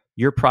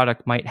 your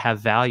product might have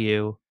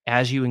value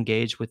as you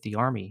engage with the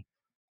Army.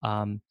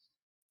 Um,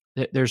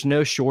 there's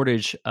no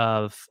shortage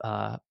of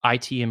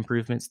IT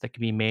improvements that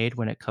can be made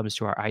when it comes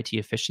to our IT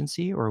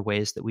efficiency or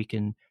ways that we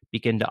can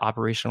begin to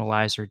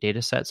operationalize our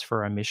data sets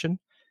for our mission.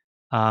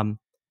 Um,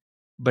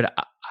 but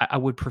I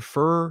would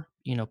prefer,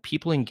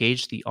 people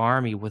engage the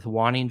Army with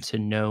wanting to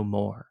know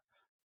more.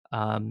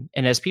 And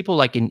as people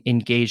like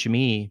engage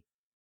me,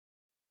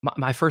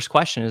 my first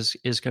question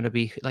is going to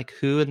be like,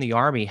 who in the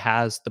Army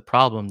has the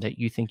problem that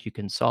you think you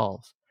can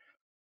solve?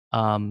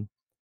 Um,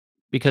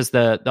 because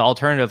the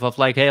alternative of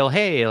like,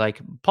 hey, like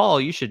Paul,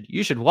 you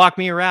should walk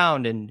me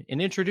around and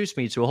introduce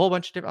me to a whole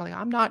bunch of different. Like,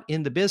 I'm not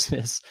in the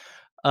business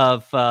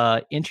of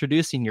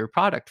introducing your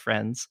product,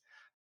 friends.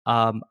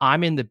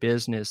 I'm in the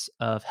business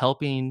of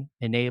helping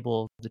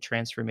enable the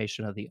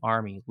transformation of the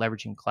Army,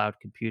 leveraging cloud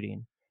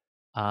computing.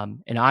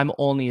 And I'm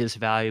only as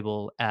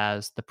valuable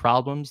as the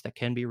problems that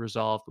can be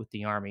resolved with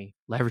the Army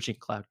leveraging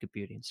cloud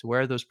computing. So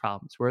where are those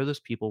problems? Where are those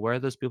people? Where are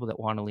those people that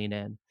want to lean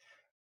in?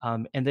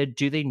 And then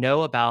do they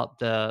know about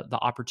the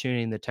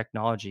opportunity and the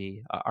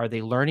technology? Are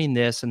they learning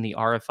this in the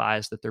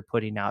RFIs that they're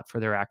putting out for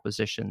their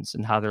acquisitions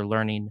and how they're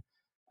learning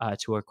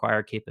to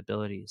acquire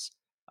capabilities?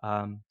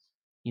 Um,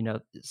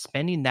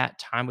 spending that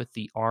time with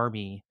the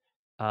Army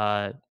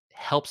uh,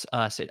 helps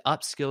us. It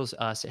upskills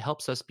us. It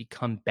helps us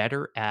become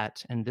better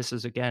at, and this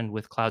is again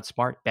with Cloud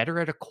Smart, better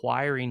at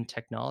acquiring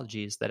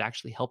technologies that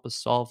actually help us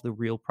solve the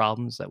real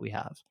problems that we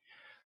have.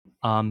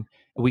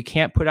 We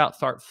can't put out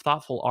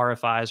thoughtful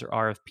RFIs or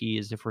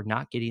RFPs if we're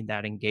not getting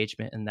that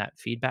engagement and that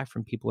feedback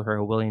from people who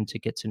are willing to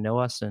get to know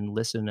us and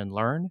listen and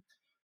learn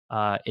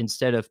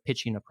instead of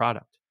pitching a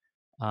product.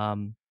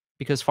 Um,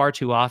 because far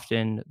too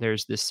often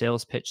there's this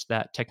sales pitch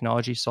that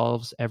technology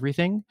solves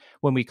everything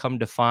when we come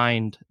to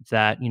find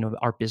that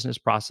our business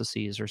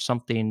processes or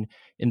something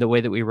in the way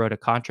that we wrote a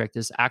contract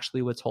is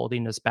actually what's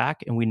holding us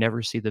back, and we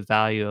never see the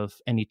value of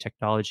any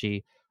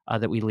technology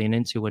that we lean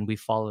into when we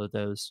follow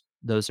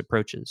those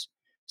approaches.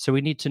 So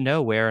we need to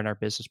know where in our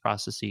business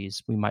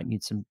processes we might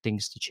need some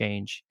things to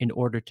change in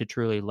order to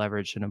truly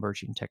leverage an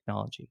emerging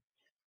technology.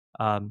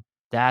 um,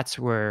 that's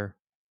where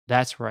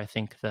I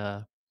think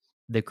the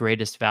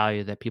greatest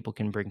value that people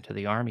can bring to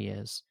the Army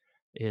is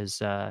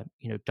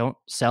don't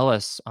sell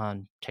us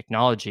on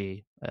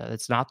technology.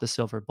 It's not the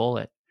silver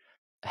bullet.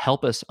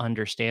 Help us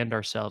understand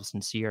ourselves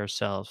and see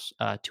ourselves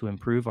to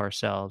improve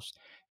ourselves,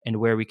 and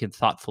where we can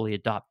thoughtfully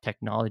adopt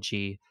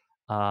technology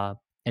uh,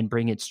 and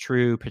bring its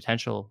true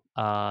potential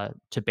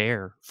to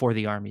bear for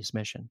the Army's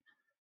mission.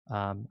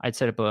 I'd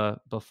said it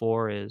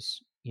before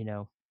is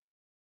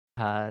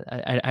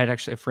I'd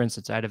actually, for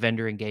instance, I had a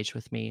vendor engage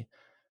with me,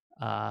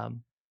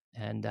 um,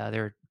 and they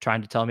were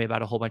trying to tell me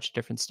about a whole bunch of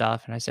different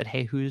stuff. And I said,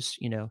 "Hey, who's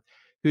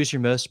your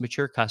most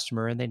mature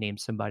customer?" And they named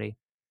somebody.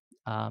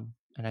 And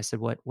I said,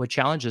 "What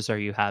challenges are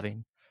you having?"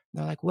 And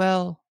they're like,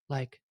 "Well,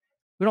 like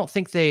we don't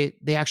think they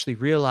actually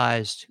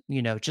realized,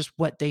 just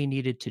what they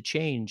needed to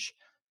change."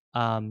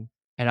 Um,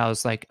 and I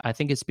was like, "I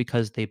think it's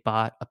because they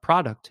bought a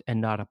product and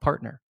not a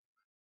partner."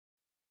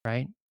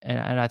 Right?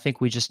 And I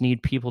think we just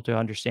need people to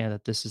understand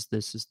that this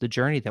is the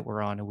journey that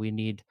we're on,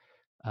 and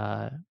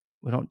uh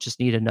we don't just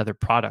need another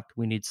product.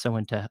 We need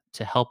someone to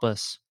help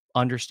us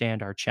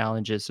understand our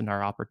challenges and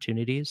our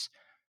opportunities,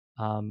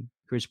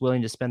 who's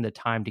willing to spend the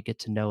time to get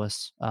to know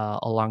us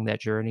along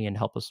that journey and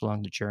help us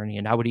along the journey.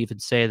 And I would even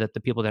say that the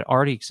people that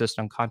already exist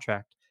on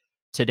contract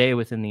today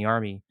within the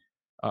Army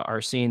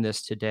are seeing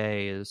this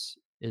today is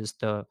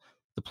the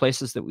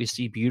places that we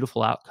see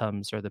beautiful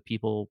outcomes are the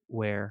people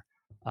where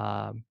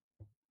um,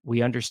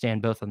 we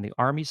understand both on the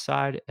Army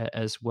side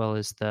as well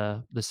as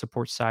the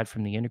support side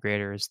from the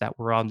integrator is that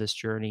we're on this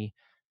journey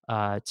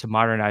to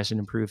modernize and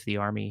improve the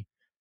Army.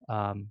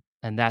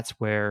 And that's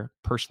where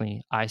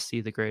personally I see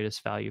the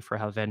greatest value for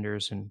how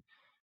vendors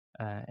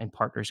and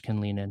partners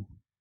can lean in.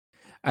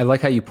 I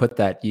like how you put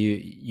that.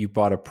 You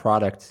bought a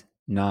product,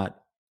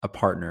 not a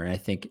partner. And I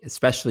think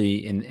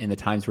especially in the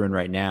times we're in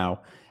right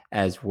now,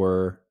 as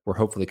we're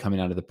hopefully coming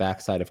out of the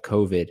backside of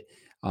COVID,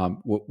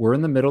 we're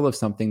in the middle of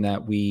something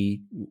that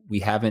we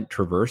haven't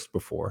traversed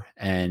before.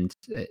 And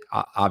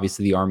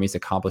obviously, the Army's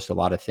accomplished a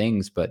lot of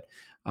things, but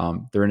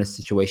they're in a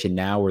situation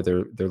now where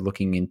they're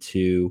looking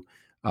into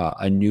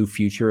a new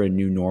future, a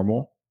new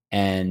normal,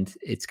 and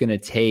it's going to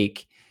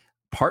take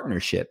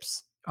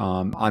partnerships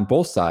on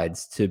both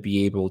sides to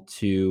be able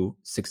to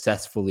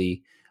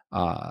successfully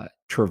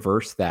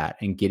traverse that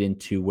and get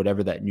into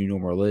whatever that new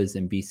normal is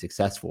and be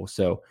successful.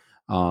 So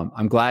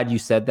I'm glad you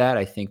said that.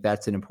 I think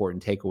that's an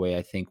important takeaway.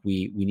 I think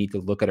we need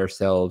to look at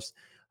ourselves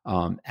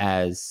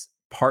as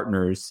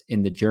partners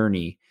in the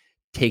journey,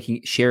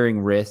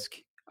 sharing risk,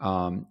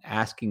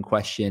 asking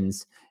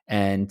questions,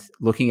 and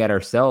looking at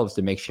ourselves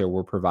to make sure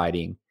we're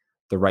providing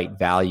the right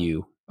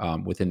value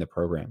within the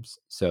programs.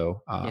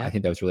 So I Yeah.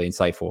 think that was really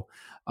insightful.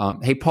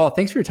 Hey, Paul,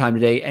 thanks for your time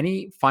today.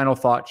 Any final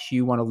thoughts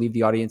you want to leave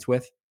the audience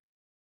with?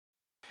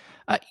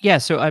 Yeah.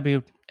 So I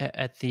mean,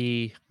 at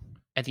the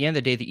end of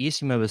the day, the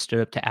ECMO was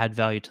stood up to add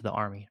value to the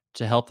Army,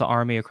 to help the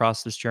Army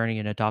across this journey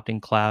in adopting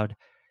cloud.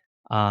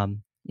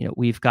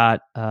 We've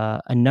got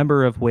a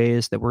number of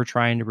ways that we're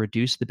trying to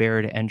reduce the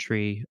barrier to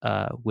entry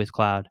with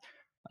cloud.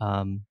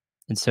 Um,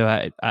 and so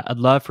I'd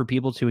love for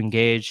people to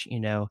engage,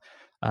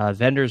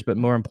 vendors, but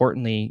more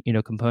importantly,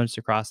 components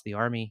across the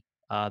Army.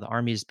 The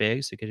Army is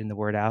big, so getting the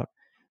word out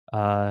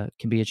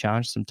can be a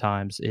challenge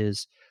sometimes.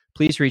 Is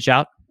please reach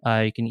out.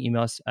 You can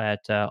email us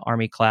at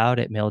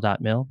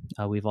armycloud@mail.mil.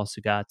 We've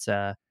also got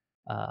a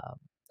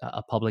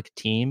public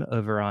team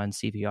over on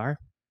CVR,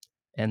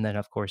 and then,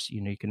 of course,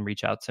 you can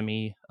reach out to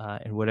me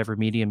in whatever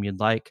medium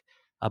you'd like.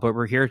 But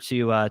we're here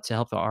to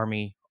help the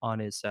Army on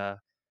its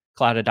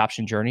cloud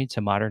adoption journey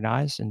to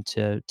modernize and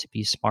to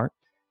be smart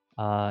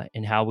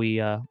in how we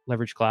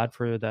leverage cloud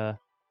for the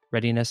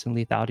readiness and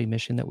lethality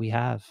mission that we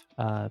have.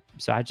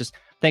 So I just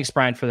thanks,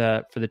 Brian, for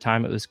the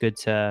time. It was good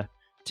to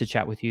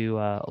chat with you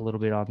a little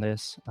bit on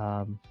this.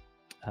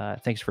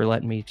 thanks for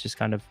letting me just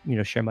kind of,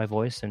 share my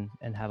voice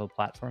and have a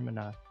platform. And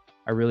I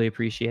really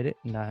appreciate it.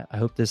 And I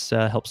hope this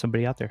helps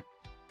somebody out there.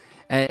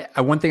 And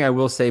one thing I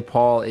will say,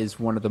 Paul is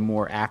one of the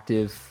more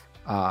active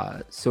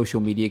social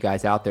media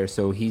guys out there.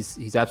 So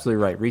he's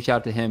absolutely right. Reach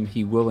out to him.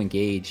 He will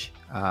engage,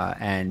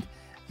 and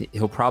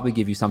he'll probably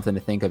give you something to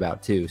think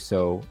about too.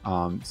 So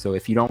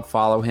if you don't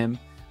follow him,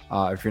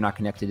 if you're not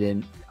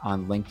connected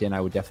on LinkedIn,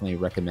 I would definitely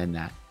recommend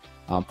that.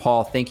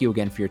 Paul, thank you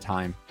again for your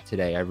time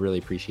today. I really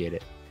appreciate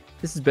it.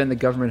 This has been the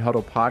Government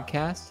Huddle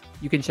podcast.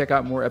 You can check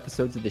out more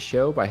episodes of the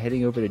show by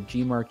heading over to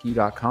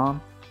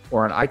gmarku.com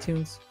or on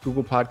iTunes,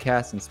 Google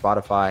Podcasts, and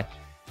Spotify.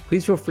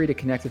 Please feel free to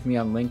connect with me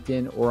on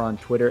LinkedIn or on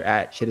Twitter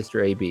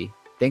 @ChittisterAB.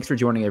 Thanks for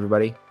joining,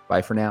 everybody.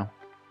 Bye for now.